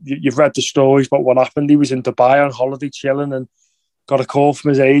 Obviously, you've read the stories about what happened. He was in Dubai on holiday chilling and got a call from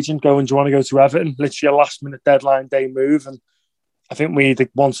his agent going, "Do you want to go to Everton?" Literally a last-minute deadline day move. And I think we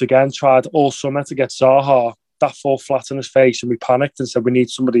once again tried all summer to get Zaha. That fall flat on his face, and we panicked and said we need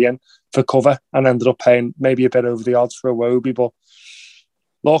somebody in for cover, and ended up paying maybe a bit over the odds for Iwobi. But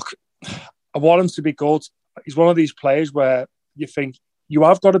look, I want him to be good. He's one of these players where you think you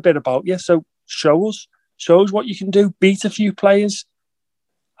have got a bit about you, so show us what you can do, beat a few players.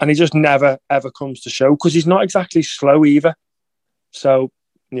 And he just never, ever comes to show, because he's not exactly slow either. So,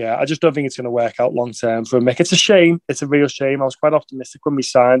 yeah, I just don't think it's going to work out long term for Mick. It's a shame. It's a real shame. I was quite optimistic when we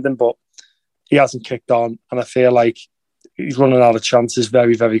signed him, but he hasn't kicked on. And I feel like he's running out of chances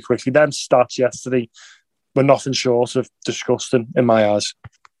very, very quickly. Them stats yesterday were nothing short of disgusting in my eyes.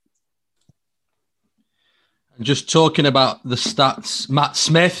 Just talking about the stats, Matt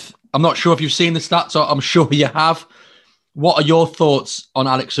Smith, I'm not sure if you've seen the stats, or I'm sure you have. What are your thoughts on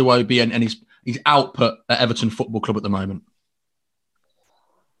Alex Iwobi and his output at Everton Football Club at the moment?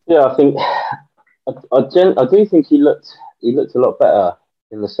 Yeah, I think I do think he looked a lot better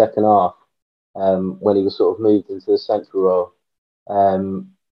in the second half when he was sort of moved into the central role.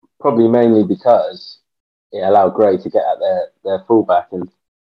 Probably mainly because it allowed Gray to get at their fullback, and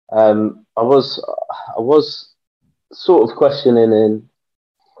I was sort of questioning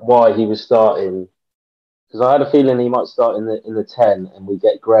why he was starting, because I had a feeling he might start in the 10 and we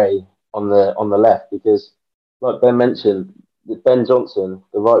get Gray on the left, because like Ben mentioned, Ben Johnson,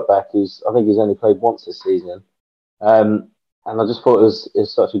 the right back, I think he's only played once this season, and I just thought it was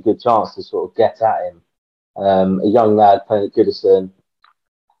such a good chance to sort of get at him, a young lad playing at Goodison,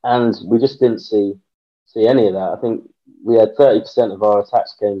 and we just didn't see any of that. I think we had 30% of our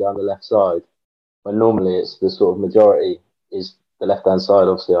attacks came down the left side, when normally it's the sort of majority is the left-hand side.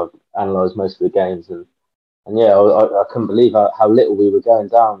 Obviously, I've analysed most of the games, and yeah, I couldn't believe how little we were going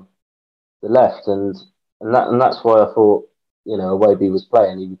down the left, and that's why I thought, Iwobi was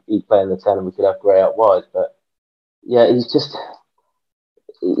playing. He'd play in the 10, and we could have Gray out wide. But yeah, he just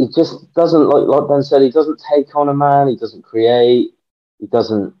doesn't, like Ben said, he doesn't take on a man. He doesn't create. He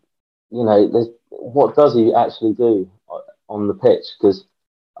doesn't, what does he actually do on the pitch? Because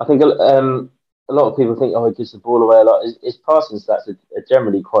I think a lot of people think, he gives the ball away a lot. His passing stats are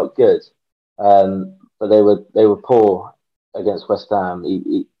generally quite good, but they were poor against West Ham.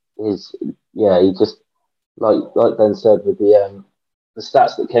 He just like Ben said, with the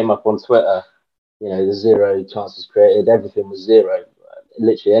stats that came up on Twitter, the 0 chances created, everything was 0.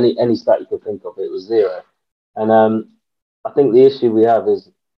 Literally any stat you could think of, it was 0. And I think the issue we have is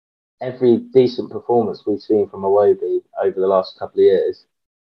every decent performance we've seen from Iwobi over the last couple of years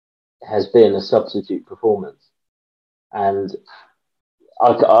has been a substitute performance. And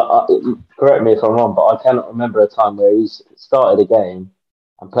I correct me if I'm wrong, but I cannot remember a time where he's started a game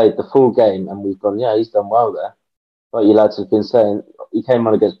and played the full game and we've gone, yeah, he's done well there. Like you lads have been saying, he came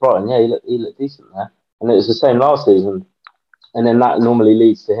on against Brighton, yeah, he looked decent there. And it was the same last season. And then that normally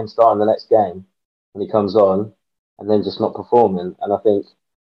leads to him starting the next game when he comes on and then just not performing. And I think,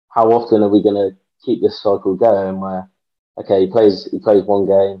 how often are we going to keep this cycle going where, okay, he plays one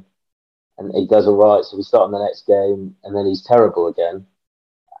game and he does all right, so we start on the next game and then he's terrible again.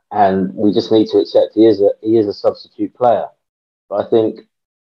 And we just need to accept he is a substitute player. But I think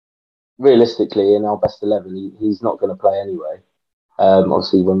realistically, in our best 11, he's not going to play anyway.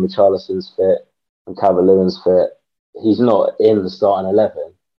 Obviously, when Richarlison's fit and Calvert-Lewin's fit, he's not in the starting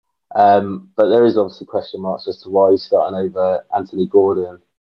 11. But there is obviously question marks as to why he's starting over Anthony Gordon.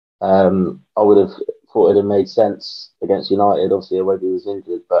 I would have thought it'd have made sense against United. Obviously, Iwobi was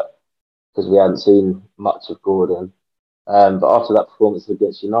injured, but because we hadn't seen much of Gordon. But after that performance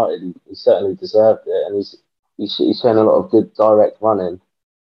against United, he certainly deserved it, and he's shown a lot of good direct running.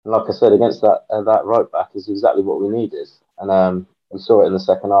 And like I said, against that right back is exactly what we needed. And we saw it in the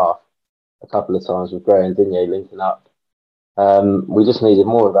second half a couple of times with Gray and Digne linking up. We just needed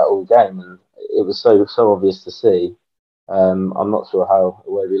more of that all game, and it was so obvious to see. I'm not sure how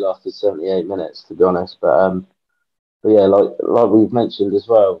Iwobi lasted 78 minutes, to be honest, but yeah, like we've mentioned as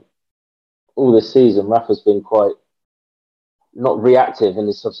well, all this season, Rafa's been quite not reactive in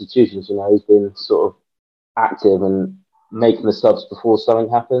his substitutions. He's been sort of active and making the subs before something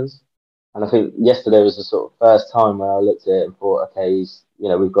happens. And I think yesterday was the sort of first time where I looked at it and thought, okay,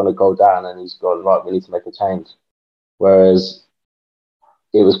 we've gone a goal down and he's gone, right, we need to make a change. Whereas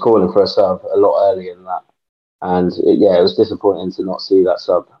it was calling for a sub a lot earlier than that. And it was disappointing to not see that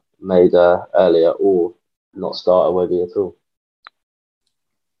sub made earlier or not start Iwobi at all.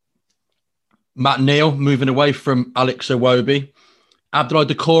 Matt Neal moving away from Alex Iwobi. Abdoulaye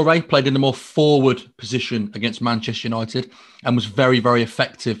Doucouré played in the more forward position against Manchester United and was very, very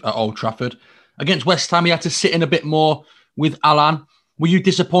effective at Old Trafford. Against West Ham, he had to sit in a bit more with Alan. Were you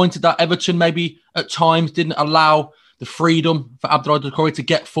disappointed that Everton maybe at times didn't allow the freedom for Abdoulaye Doucouré to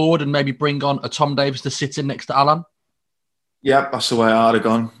get forward and maybe bring on a Tom Davies to sit in next to Alan? Yeah, that's the way I'd have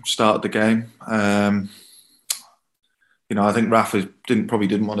gone, started the game. I think Rafa probably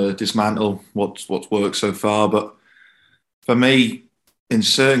didn't want to dismantle what's worked so far. But for me, in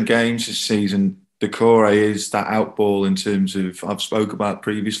certain games this season, Doucouré is that outball in terms of, I've spoke about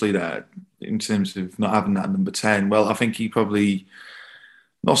previously there, in terms of not having that number 10. Well, I think he probably,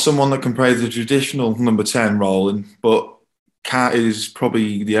 not someone that can play the traditional number 10 role, but Cat is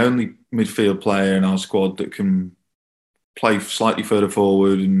probably the only midfield player in our squad that can play slightly further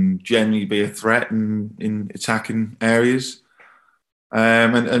forward and generally be a threat in attacking areas.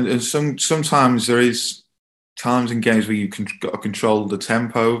 And sometimes there is times in games where you got to control the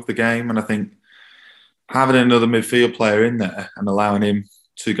tempo of the game. And I think having another midfield player in there and allowing him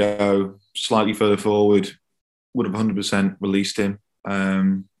to go slightly further forward would have 100% released him.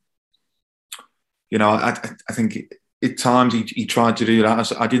 I think at times he tried to do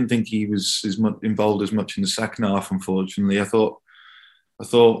that. I didn't think he was as much involved as much in the second half, unfortunately. I thought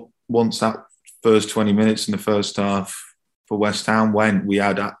once that first 20 minutes in the first half for West Ham went, we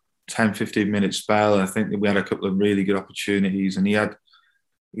had that 10, 15 minute spell. I think that we had a couple of really good opportunities, and he had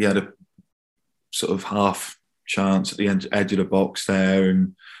a sort of half chance at the edge of the box there,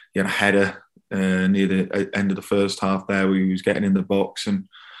 and he had a header near the end of the first half there where he was getting in the box. And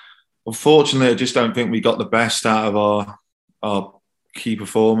unfortunately, I just don't think we got the best out of our key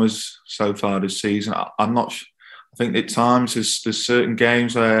performers so far this season. I'm not. I think at times there's certain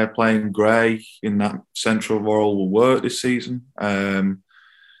games where playing Gray in that central role will work this season.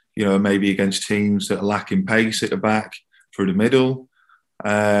 Maybe against teams that are lacking pace at the back through the middle.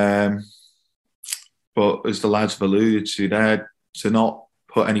 But as the lads have alluded to there, to not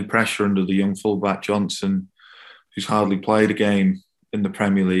put any pressure under the young fullback Johnson, who's hardly played a game in the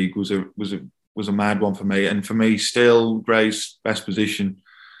Premier League, was a mad one for me. And for me, still Gray's best position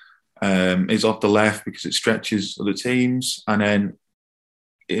is off the left because it stretches other teams, and then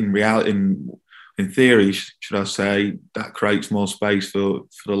in reality, in theory, should I say, that creates more space for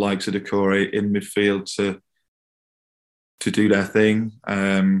the likes of Doucouré in midfield to do their thing.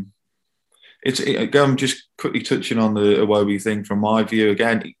 I'm just quickly touching on the Iwobi thing from my view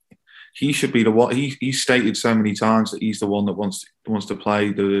again. He should be the one. He's stated so many times that he's the one that wants to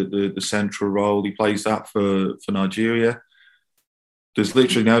play the central role. He plays that for Nigeria. There's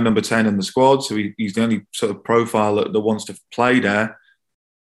literally no number 10 in the squad, so he's the only sort of profile that wants to play there.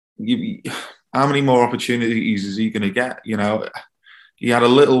 How many more opportunities is he going to get? He had a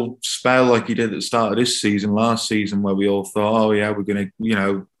little spell like he did at the start of this season, last season, where we all thought, oh yeah, we're going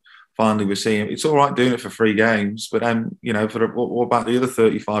to, finally we're seeing it. It's all right doing it for 3 games, but then, what about the other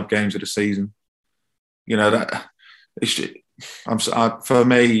 35 games of the season? For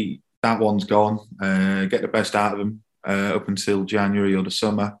me, that one's gone. Get the best out of him up until January or the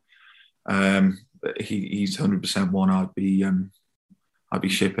summer. He's 100% one I'd be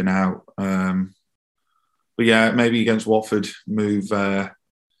shipping out. But yeah, maybe against Watford, move,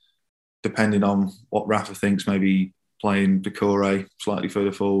 depending on what Rafa thinks, maybe playing Doucouré slightly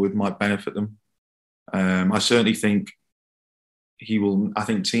further forward might benefit them. I certainly think he will. I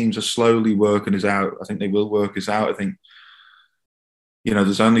think teams are slowly working us out. I think they will work us out. I think, there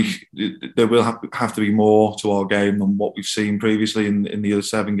will have to be more to our game than what we've seen previously in the other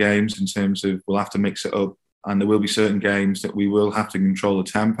 7 games, in terms of we'll have to mix it up. And there will be certain games that we will have to control the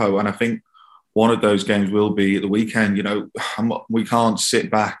tempo. And I think one of those games will be at the weekend. We can't sit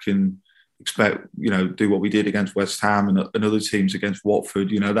back and expect, do what we did against West Ham and other teams against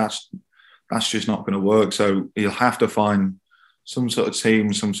Watford. That's just not going to work. So he'll have to find some sort of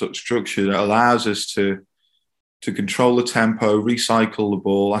team, some sort of structure that allows us to control the tempo, recycle the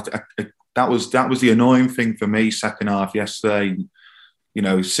ball. That was the annoying thing for me second half yesterday.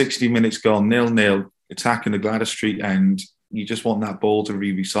 60 minutes gone, 0-0. Attacking the Gladys Street end, you just want that ball to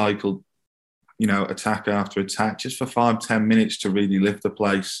be recycled, attack after attack, just for 5-10 minutes to really lift the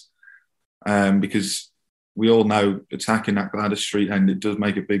place. Because we all know attacking that Gladys Street end, it does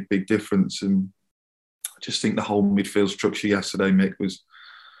make a big difference. And I just think the whole midfield structure yesterday, Mick, was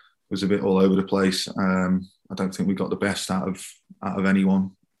was a bit all over the place. I don't think we got the best out of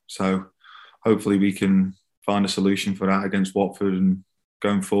anyone. So hopefully we can find a solution for that against Watford and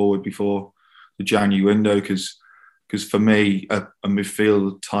going forward before the January window. Because for me, a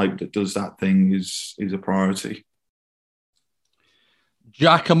midfield type that does that thing is a priority.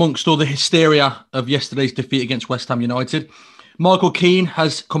 Jack, amongst all the hysteria of yesterday's defeat against West Ham United, Michael Keane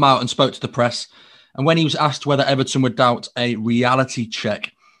has come out and spoke to the press. And when he was asked whether Everton would doubt a reality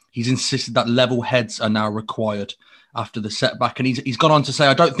check, he's insisted that level heads are now required after the setback. And he's gone on to say,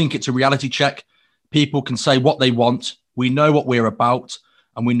 I don't think it's a reality check. People can say what they want. We know what we're about,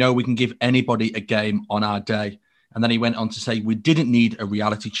 and we know we can give anybody a game on our day. And then he went on to say, we didn't need a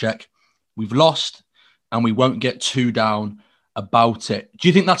reality check. We've lost, and we won't get too down about it. Do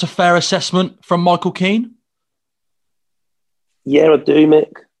you think that's a fair assessment from Michael Keane? Yeah, I do,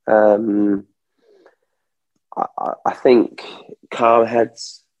 Mick. I think calm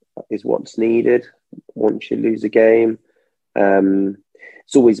heads is what's needed once you lose a game.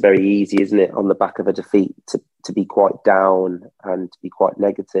 It's always very easy, isn't it, on the back of a defeat to be quite down and to be quite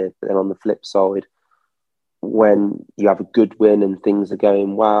negative. But then on the flip side, when you have a good win and things are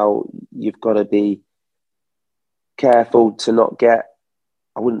going well, you've got to be careful to not get,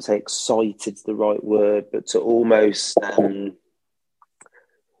 I wouldn't say excited's the right word, but to almost,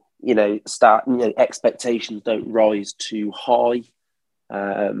 expectations don't rise too high.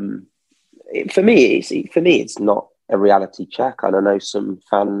 For me, it's not a reality check, and I know some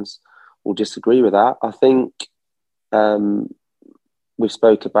fans will disagree with that. I think we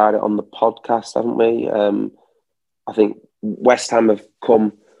spoke about it on the podcast, haven't we? I think West Ham have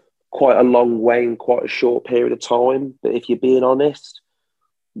come quite a long way in quite a short period of time. But if you're being honest,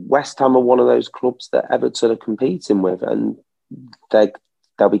 West Ham are one of those clubs that Everton are competing with, and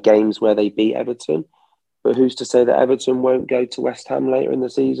there'll be games where they beat Everton. But who's to say that Everton won't go to West Ham later in the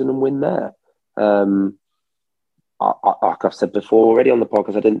season and win there? Like I've said before already on the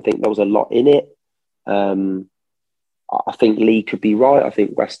podcast, I didn't think there was a lot in it. I think Lee could be right. I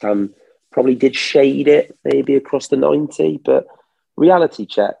think West Ham probably did shade it maybe across the 90, but reality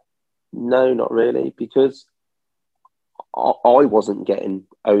check, no, not really, because I wasn't getting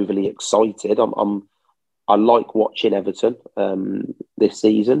overly excited. I like watching Everton this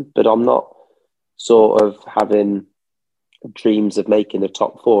season, but I'm not sort of having dreams of making the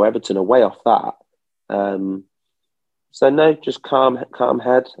top four. Everton are way off that. So no, just calm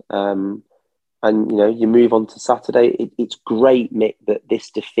head. And, you move on to Saturday. It's great, Mick, that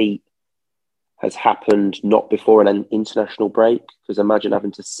this defeat has happened not before an international break, because imagine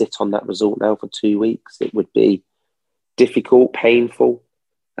having to sit on that result now for 2 weeks. It would be difficult, painful.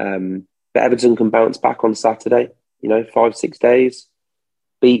 But Everton can bounce back on Saturday, 5-6 days,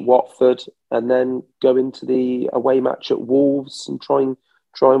 beat Watford, and then go into the away match at Wolves and try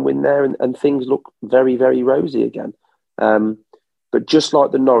and win there, and things look very, very rosy again. But just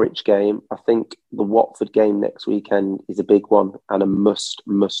like the Norwich game, I think the Watford game next weekend is a big one and a must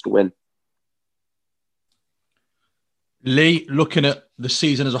win. Lee, looking at the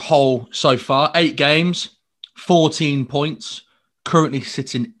season as a whole so far, 8 games, 14 points, currently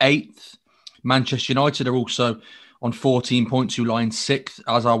sitting 8th. Manchester United are also on 14 points, who lie in 6th,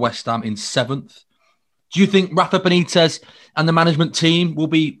 as are West Ham in 7th. Do you think Rafa Benitez and the management team will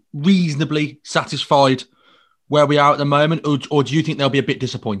be reasonably satisfied where we are at the moment, or do you think they'll be a bit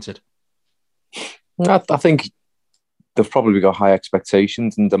disappointed? I think they've probably got high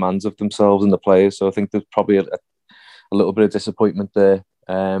expectations and demands of themselves and the players, so I think there's probably a little bit of disappointment there.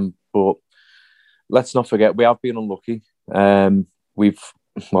 But let's not forget, we have been unlucky.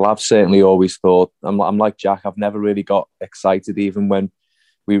 I've certainly always thought, I'm like Jack, I've never really got excited even when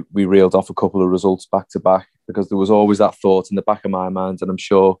we reeled off a couple of results back to back, because there was always that thought in the back of my mind, and I'm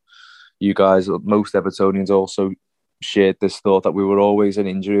sure you guys, most Evertonians, also shared this thought that we were always an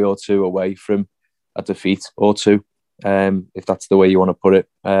injury or two away from a defeat or two, if that's the way you want to put it.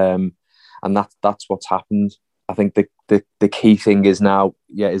 And that's what's happened. I think the key thing is now,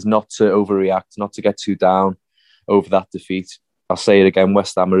 is not to overreact, not to get too down over that defeat. I'll say it again,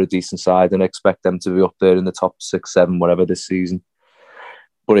 West Ham are a decent side and I expect them to be up there in the top 6, 7, whatever this season.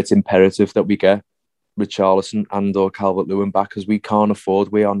 But it's imperative that we get Richarlison and or Calvert-Lewin back, because we can't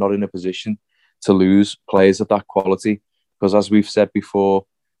afford, we are not in a position to lose players of that quality, because as we've said before,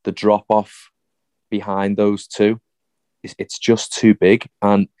 the drop-off behind those two, it's just too big,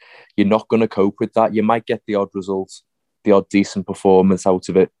 and you're not going to cope with that. You might get the odd result, the odd decent performance out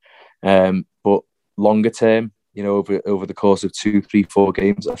of it, but longer term, over the course of 2, 3, 4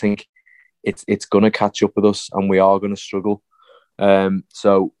 games, I think it's going to catch up with us, and we are going to struggle.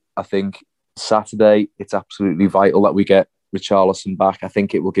 So I think Saturday, it's absolutely vital that we get Richarlison back, I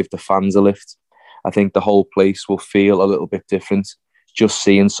think it will give the fans a lift. I think the whole place will feel a little bit different. Just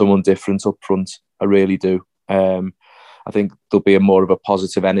seeing someone different up front, I really do. I think there'll be more of a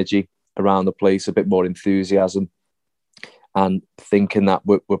positive energy around the place, a bit more enthusiasm, and thinking that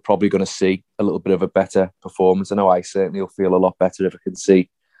we're probably going to see a little bit of a better performance. I know I certainly will feel a lot better if I can see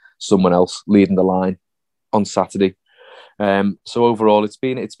someone else leading the line on Saturday. So overall, it's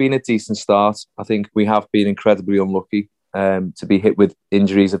been a decent start. I think we have been incredibly unlucky to be hit with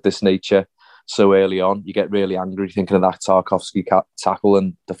injuries of this nature so early on. You get really angry thinking of that Tarkowski tackle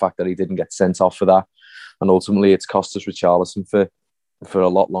and the fact that he didn't get sent off for that. And ultimately, it's cost us Richarlison for a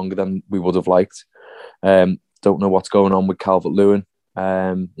lot longer than we would have liked. Don't know what's going on with Calvert-Lewin.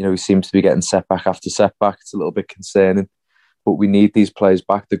 He seems to be getting setback after setback. It's a little bit concerning. But we need these players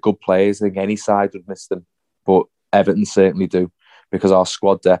back. They're good players. I think any side would miss them. But Everton certainly do, because our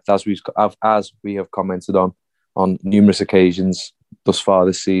squad depth, as we have commented on numerous occasions thus far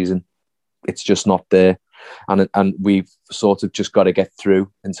this season, it's just not there. And we've sort of just got to get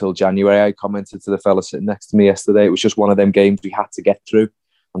through until January. I commented to the fella sitting next to me yesterday, it was just one of them games we had to get through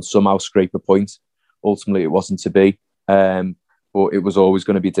and somehow scrape a point. Ultimately, it wasn't to be. But it was always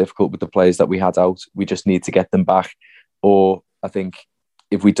going to be difficult with the players that we had out. We just need to get them back. Or I think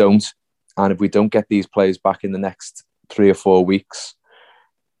if we don't get these players back in the next 3 or 4 weeks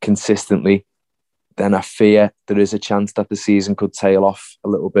consistently, then I fear there is a chance that the season could tail off a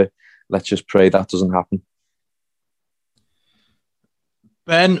little bit. Let's just pray that doesn't happen.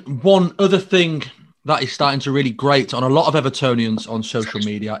 Ben, one other thing that is starting to really grate on a lot of Evertonians on social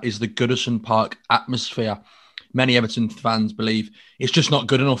media is the Goodison Park atmosphere. Many Everton fans believe it's just not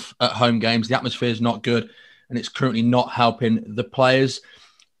good enough at home games. The atmosphere is not good, and it's currently not helping the players.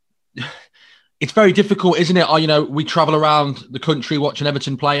 It's very difficult, isn't it? We travel around the country watching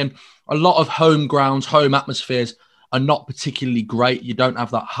Everton play, and a lot of home grounds, home atmospheres are not particularly great. You don't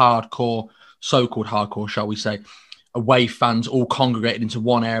have that hardcore, so-called hardcore, shall we say, away fans all congregated into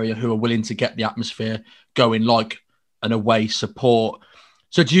one area who are willing to get the atmosphere going like an away support.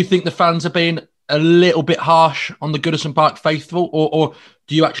 So do you think the fans are being a little bit harsh on the Goodison Park faithful, or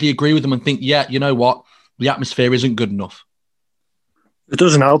do you actually agree with them and think, yeah, you know what, the atmosphere isn't good enough? It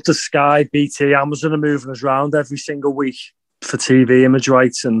doesn't help that Sky, BT, Amazon are moving us around every single week for TV image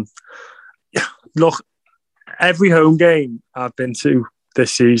rights. And look, every home game I've been to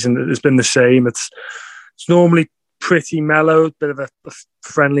this season has been the same. It's normally pretty mellow, bit of a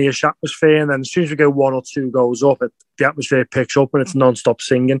friendly-ish atmosphere, and then as soon as we go 1 or 2 goals up, the atmosphere picks up and it's non-stop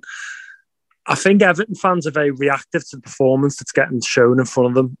singing. I think Everton fans are very reactive to the performance that's getting shown in front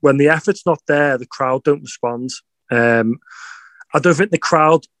of them. When the effort's not there, the crowd don't respond. I don't think the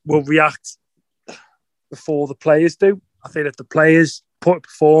crowd will react before the players do. I think if the players put a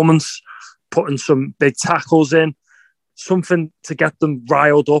performance, putting some big tackles in, something to get them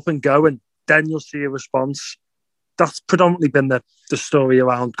riled up and going, then you'll see a response. That's predominantly been the story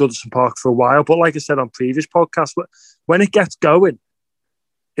around Goodison Park for a while. But like I said on previous podcasts, when it gets going,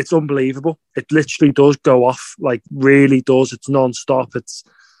 it's unbelievable. It literally does go off, like really does. It's non-stop.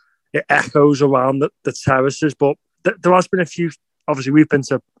 It echoes around the terraces. But there has been a few, obviously we've been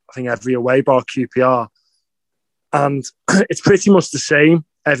to, I think, every away bar QPR. And it's pretty much the same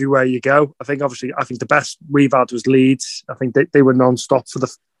everywhere you go. I think the best we've had was Leeds. I think they were non-stop for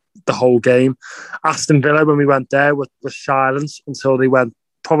the whole game. Aston Villa, when we went there, was silence until they went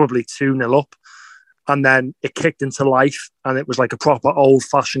probably 2-0 up. And then it kicked into life and it was like a proper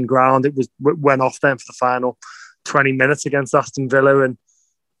old-fashioned ground. It went off then for the final 20 minutes against Aston Villa. And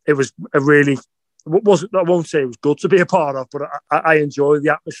it was I won't say it was good to be a part of, but I enjoy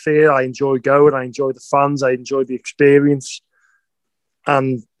the atmosphere. I enjoy going. I enjoy the fans. I enjoy the experience.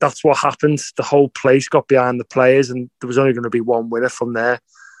 And that's what happened. The whole place got behind the players and there was only going to be one winner from there.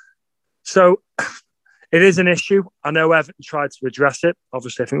 So it is an issue. I know Everton tried to address it.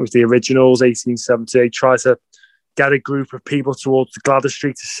 Obviously, I think it was the originals, 1878, tried to get a group of people towards the Gladys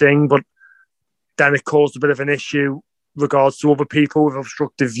Street to sing, but then it caused a bit of an issue regards to other people with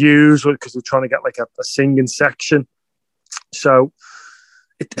obstructive views because they're trying to get like a singing section. So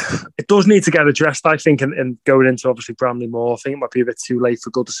it does need to get addressed, I think, and going into obviously Bramley Moore. I think it might be a bit too late for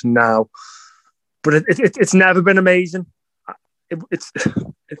Goodison now, but it's never been amazing.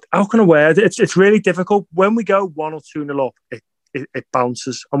 How can I wear it? It's really difficult. When we go 1 or 2-0 up, it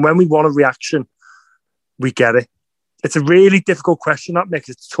bounces, and when we want a reaction, we get it. It's a really difficult question, that, Mick.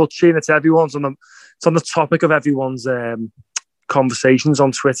 It's touchy, and it's on the topic of everyone's conversations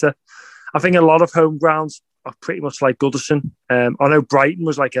on Twitter. I think a lot of home grounds are pretty much like Goodison. I know Brighton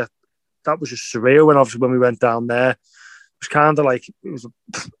was that was just surreal when we went down there. It was kind of like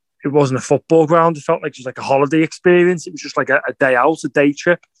it wasn't a football ground. It felt like just like a holiday experience. It was just like a day out, a day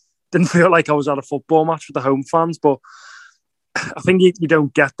trip. Didn't feel like I was at a football match with the home fans, but I think you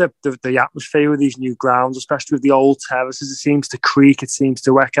don't get the atmosphere with these new grounds, especially with the old terraces. It seems to creak, it seems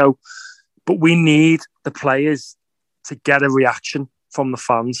to echo. But we need the players to get a reaction from the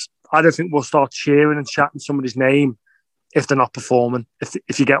fans. I don't think we'll start cheering and chatting somebody's name if they're not performing,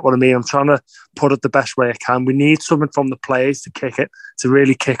 if you get what I mean. I'm trying to put it the best way I can. We need something from the players to kick it, to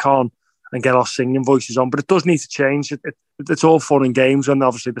really kick on and get our singing voices on. But it does need to change. It's all fun and games when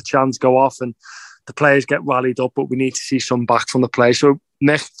obviously the chants go off and the players get rallied up, but we need to see some back from the players. So,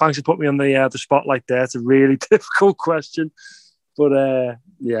 Nick, thanks for putting me on the spotlight there. It's a really difficult question. But,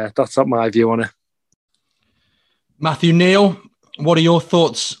 that's not my view on it. Matthew Neal, what are your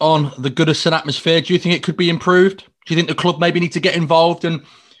thoughts on the Goodison atmosphere? Do you think it could be improved? Do you think the club maybe need to get involved and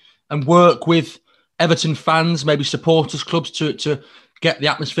work with Everton fans, maybe supporters clubs to get the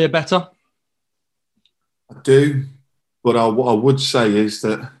atmosphere better? I do, but what I would say is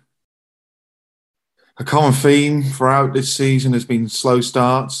that a common theme throughout this season has been slow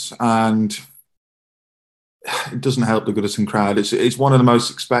starts, and it doesn't help the Goodison crowd. It's one of the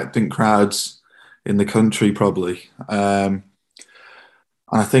most expectant crowds in the country, probably. And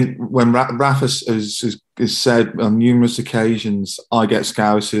I think when Rafa has said on numerous occasions, I get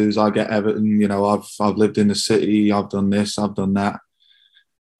Scousers, I get Everton, I've lived in the city, I've done this, I've done that.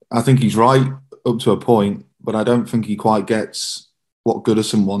 I think he's right up to a point, but I don't think he quite gets what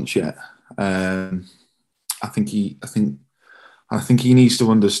Goodison wants yet. I think he needs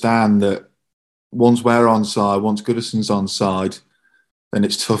to understand that once we're on side, once Goodison's on side, then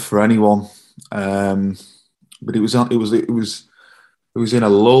it's tough for anyone. But it was in a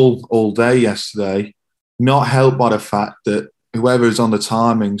lull all day yesterday, not helped by the fact that whoever is on the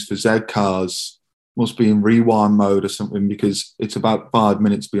timings for Z cars must be in rewind mode or something, because it's about 5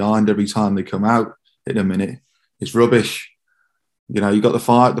 minutes behind every time they come out in a minute. It's rubbish. You've got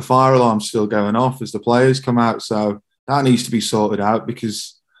the fire alarm still going off as the players come out. So that needs to be sorted out,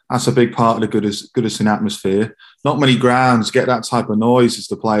 because that's a big part of the Goodison atmosphere. Not many grounds get that type of noise as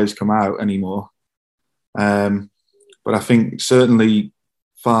the players come out anymore. But I think certainly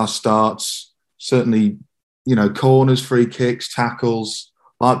fast starts, certainly, corners, free kicks, tackles,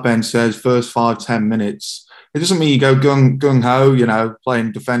 like Ben says, first 5-10 minutes. It doesn't mean you go gung-ho,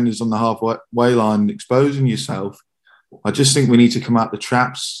 playing defenders on the halfway line, exposing yourself. I just think we need to come out the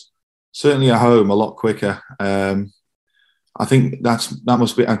traps, certainly at home, a lot quicker. I think that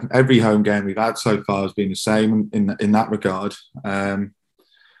must be every home game we've had so far has been the same in that regard.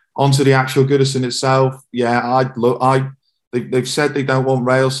 Onto the actual Goodison itself, they've said they don't want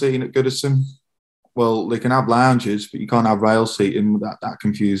rail seating at Goodison. Well, they can have lounges, but you can't have rail seating. That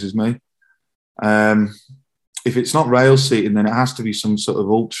confuses me. If it's not rail seating, then it has to be some sort of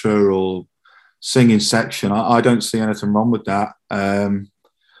ultra or singing section. I don't see anything wrong with that.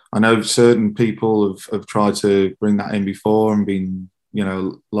 I know certain people have tried to bring that in before and been,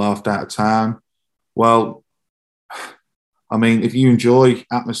 laughed out of town. Well, I mean, if you enjoy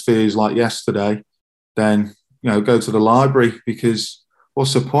atmospheres like yesterday, then, go to the library, because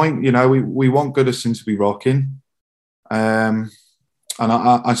what's the point? We want Goodison to be rocking. And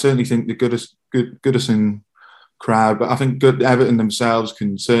I certainly think the Goodison crowd, but I think Everton themselves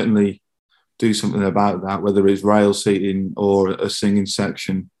can certainly do something about that, whether it's rail seating or a singing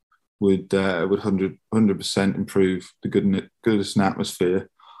section would 100% improve the Goodison atmosphere,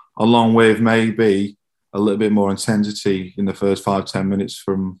 along with maybe a little bit more intensity in the first 5-10 minutes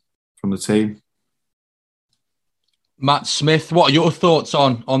from the team. Matt Smith, what are your thoughts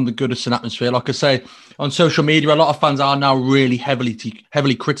on the Goodison atmosphere? Like I say, on social media, a lot of fans are now really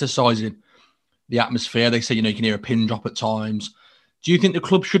heavily criticising the atmosphere. They say, you can hear a pin drop at times. Do you think the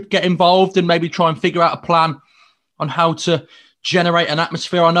club should get involved and maybe try and figure out a plan on how to generate an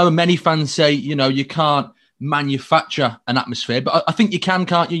atmosphere? I know many fans say, you can't manufacture an atmosphere, but I think you can,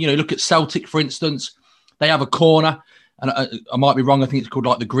 can't you? Look at Celtic, for instance. They have a corner, and I might be wrong. I think it's called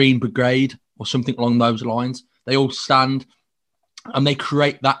like the Green Brigade or something along those lines. They all stand and they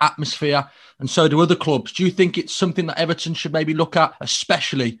create that atmosphere, and so do other clubs. Do you think it's something that Everton should maybe look at,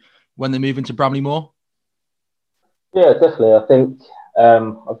 especially when they move into Bramley Moor? Yeah, definitely. I think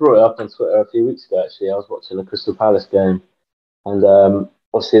I brought it up on Twitter a few weeks ago, actually. I was watching the Crystal Palace game, and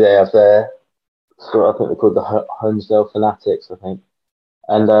obviously they have I think they're called the Honesdale Fanatics, I think.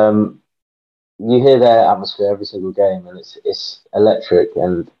 And you hear their atmosphere every single game, and it's electric.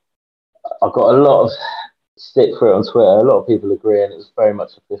 And I've got a lot of stick for it on Twitter. A lot of people agree, and it's very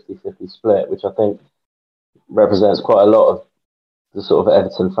much a 50-50 split, which I think represents quite a lot of the sort of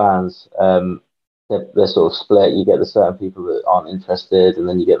Everton fans. they're sort of split. You get the certain people that aren't interested, and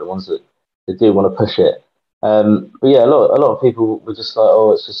then you get the ones that do want to push it. But yeah, a lot of people were just like,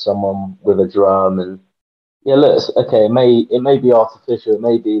 oh, it's just someone with a drum, and yeah, look, okay, it may be artificial, it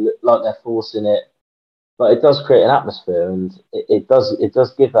may be like they're forcing it, but it does create an atmosphere, and it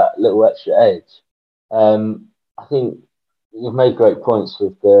does give that little extra edge. I think you've made great points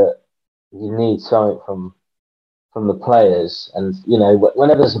with you need something from the players, and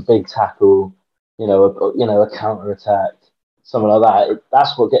whenever there's a big tackle, a counter attack, something like that,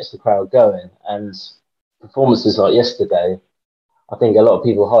 that's what gets the crowd going. And performances like yesterday, I think a lot of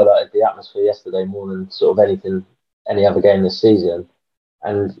people highlighted the atmosphere yesterday more than sort of any other game this season,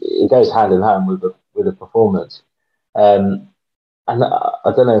 and it goes hand in hand with the performance. And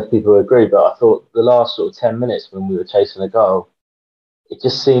I don't know if people agree, but I thought the last sort of 10 minutes when we were chasing a goal, it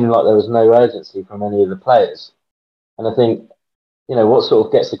just seemed like there was no urgency from any of the players. And I think, what sort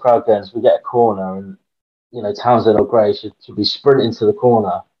of gets the crowd going is we get a corner, and, Townsend or Gray should be sprinting to the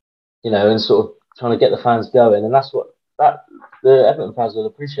corner, and sort of trying to get the fans going. And that's the Everton fans will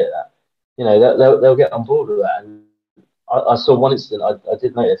appreciate that. They'll get on board with that. And I saw one incident I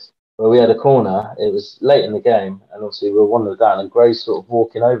did notice where we had a corner. It was late in the game, and obviously we were 1-0 down, and Gray's sort of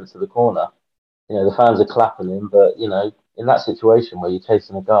walking over to the corner. The fans are clapping him, but in that situation where you're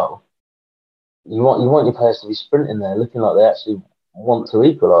chasing a goal, you want your players to be sprinting there, looking like they actually want to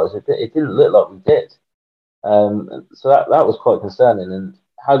equalise. It didn't look like we did, so that was quite concerning. And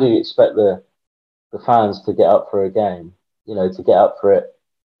how do you expect the fans to get up for a game? To get up for it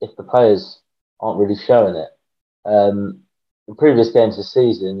if the players aren't really showing it. In previous games this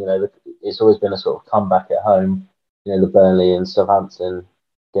season, it's always been a sort of comeback at home. The Burnley and Southampton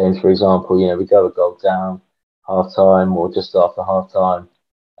games, for example, we go a goal down half time or just after half time,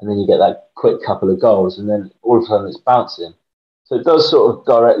 and then you get that quick couple of goals, and then all of a sudden it's bouncing. So it does sort of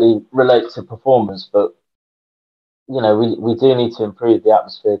directly relate to performance, but we do need to improve the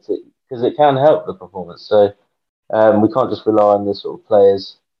atmosphere because it can help the performance. So we can't just rely on the sort of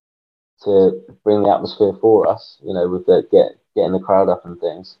players to bring the atmosphere for us, with getting the crowd up and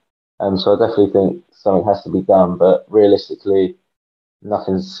things. So I definitely think something has to be done, but realistically,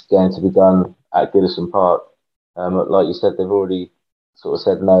 nothing's going to be done at Goodison Park. Like you said, they've already sort of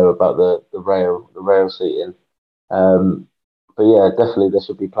said no about the rail seating. But yeah, definitely there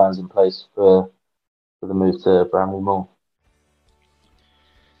should be plans in place for the move to Bramley Moor.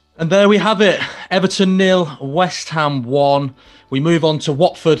 And there we have it. Everton 0, West Ham 1. We move on to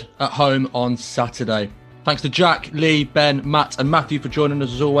Watford at home on Saturday. Thanks to Jack, Lee, Ben, Matt and Matthew for joining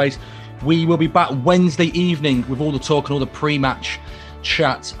us as always. We will be back Wednesday evening with all the talk and all the pre-match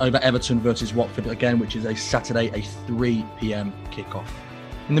chat over Everton versus Watford again, which is a Saturday, a 3 p.m. kickoff.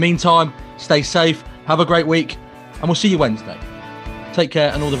 In the meantime, stay safe, have a great week, and we'll see you Wednesday. Take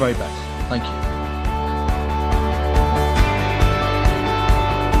care and all the very best. Thank you.